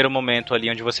o primeiro momento ali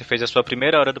onde você fez a sua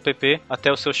primeira hora do PP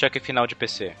até o seu cheque final de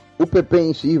PC? O PP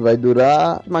em si vai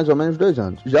durar mais ou menos 2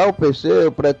 anos. Já o PC,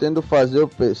 eu pretendo fazer o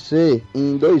PC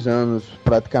em 2 anos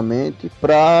praticamente,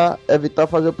 para evitar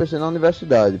fazer o PC na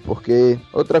universidade, porque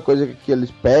outra coisa que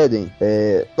eles pedem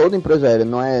toda empresa aérea,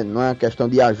 não é uma questão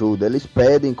de ajuda, eles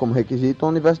pedem como requisito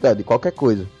uma universidade, qualquer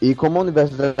coisa. E como a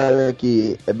universidade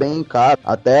aqui é bem cara,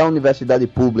 até a universidade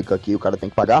pública que o cara tem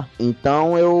que pagar,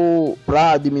 então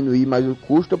pra diminuir mais o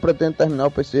custo, eu pretendo terminar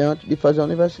o PC antes de fazer a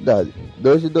universidade.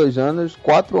 2 de 2 anos,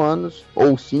 4 anos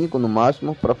ou 5 no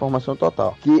máximo para formação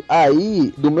total. Que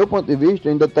aí, do meu ponto de vista,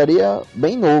 eu ainda estaria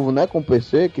bem novo, né, com o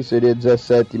PC, que seria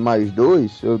 17 mais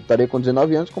 2, eu estaria com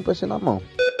 19 anos com o PC na mão.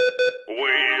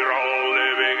 We're all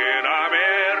living in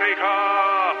America.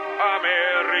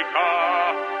 America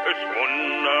ist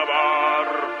wunderbar.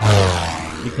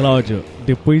 E Cláudio,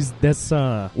 depois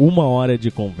dessa 1 hora de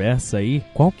conversa aí,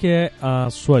 qual que é a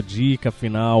sua dica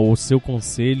final, o seu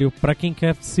conselho para quem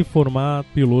quer se formar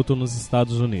piloto nos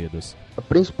Estados Unidos? A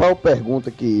principal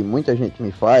pergunta que muita gente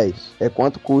me faz é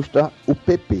quanto custa o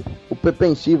PP. O PP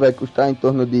em si vai custar em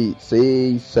torno de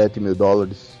 6, 7 mil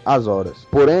dólares as horas.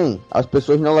 Porém, as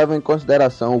pessoas não levam em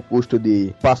consideração o custo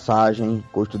de passagem,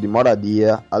 custo de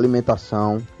moradia,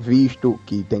 alimentação, visto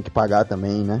que tem que pagar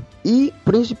também, né? E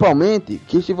principalmente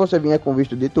que se você vier com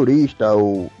visto de turista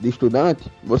ou de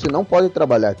estudante, você não pode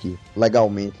trabalhar aqui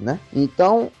legalmente, né?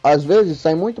 Então, às vezes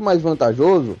sai muito mais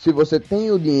vantajoso se você tem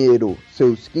o dinheiro,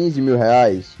 seus 15 mil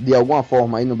reais, de alguma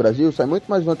forma aí no Brasil, sai muito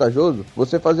mais vantajoso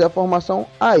você fazer a formação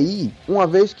aí, uma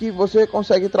vez que você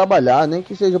consegue trabalhar, nem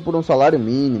que seja por um salário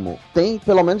mínimo, tem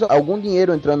pelo menos algum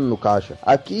dinheiro entrando no caixa.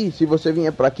 Aqui, se você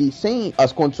vier para aqui sem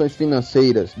as condições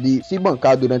financeiras de se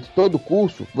bancar durante todo o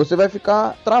curso, você vai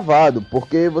ficar travado,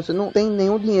 porque você não tem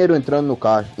nenhum dinheiro entrando no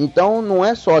caixa. Então não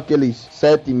é só aqueles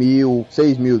 7 mil,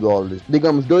 6 mil dólares,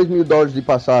 digamos 2 mil dólares de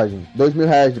passagem, 2 mil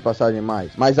reais de passagem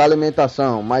mais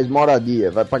alimentação, mais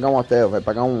moradia, vai pagar um hotel, vai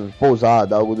pagar um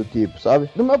pousada, algo do tipo, sabe?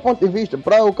 Do meu ponto de vista,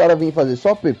 para o cara vir fazer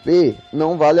só PP,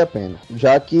 não vale a pena,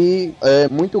 já que é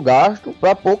muito gasto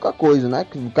para pouca coisa, né?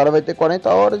 Que o cara vai ter 40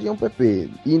 horas e um PP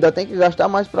e ainda tem que gastar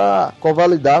mais para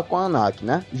convalidar com a ANAC,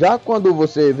 né? Já quando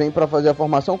você vem para fazer a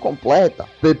formação completa,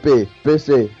 PP,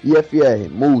 PC, IFR,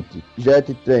 Multi,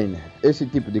 Jet Trainer, esse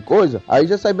tipo de coisa, aí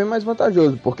já sai bem mais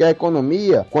vantajoso, porque a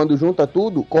economia, quando junta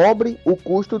tudo, cobre o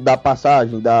custo da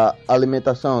passagem, da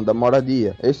alimentação, da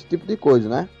moradia, esse tipo de coisa,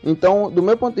 né? Então, do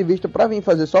meu ponto de vista, para vir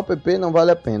fazer só PP não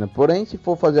vale a pena. Porém, se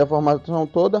for fazer a formação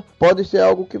toda, pode ser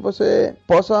algo que você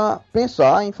possa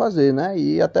pensar em fazer, né?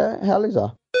 E até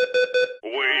realizar.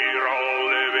 We're all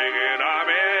living in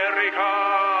America.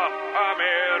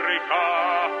 America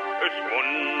ist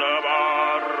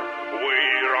wunderbar.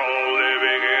 We're all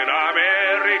living in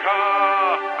America.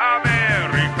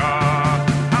 America.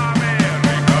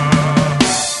 America.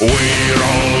 We're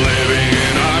all living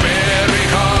in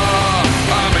America.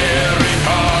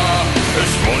 America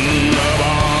ist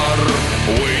wunderbar.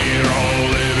 We're all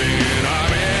living in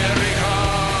America.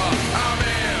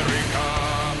 America.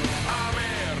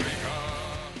 America.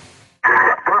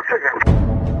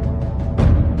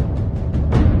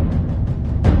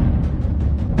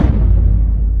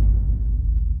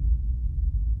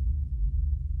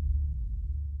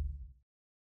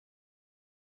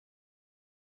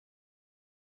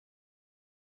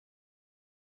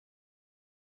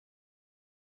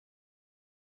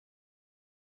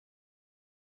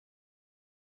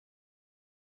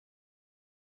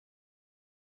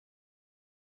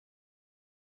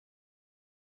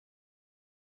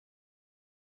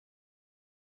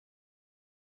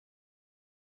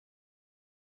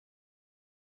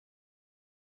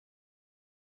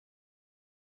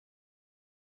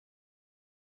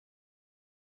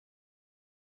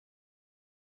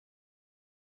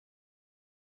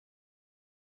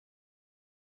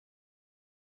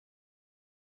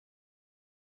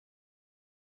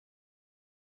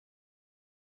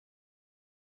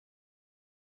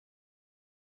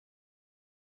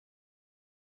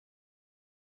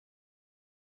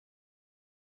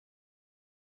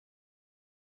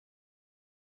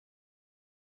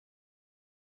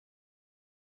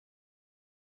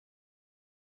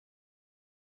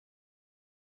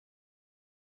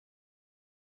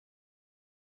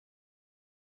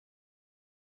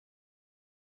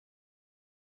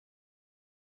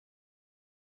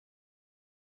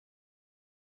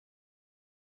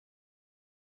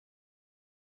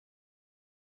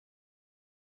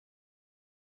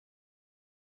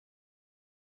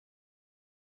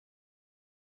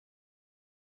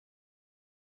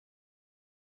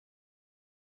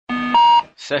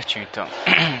 Certinho, então.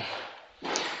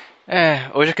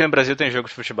 Hoje aqui no Brasil tem jogo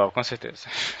de futebol, com certeza.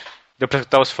 Deu pra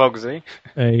escutar os fogos aí?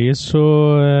 É isso,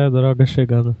 droga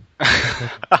chegando.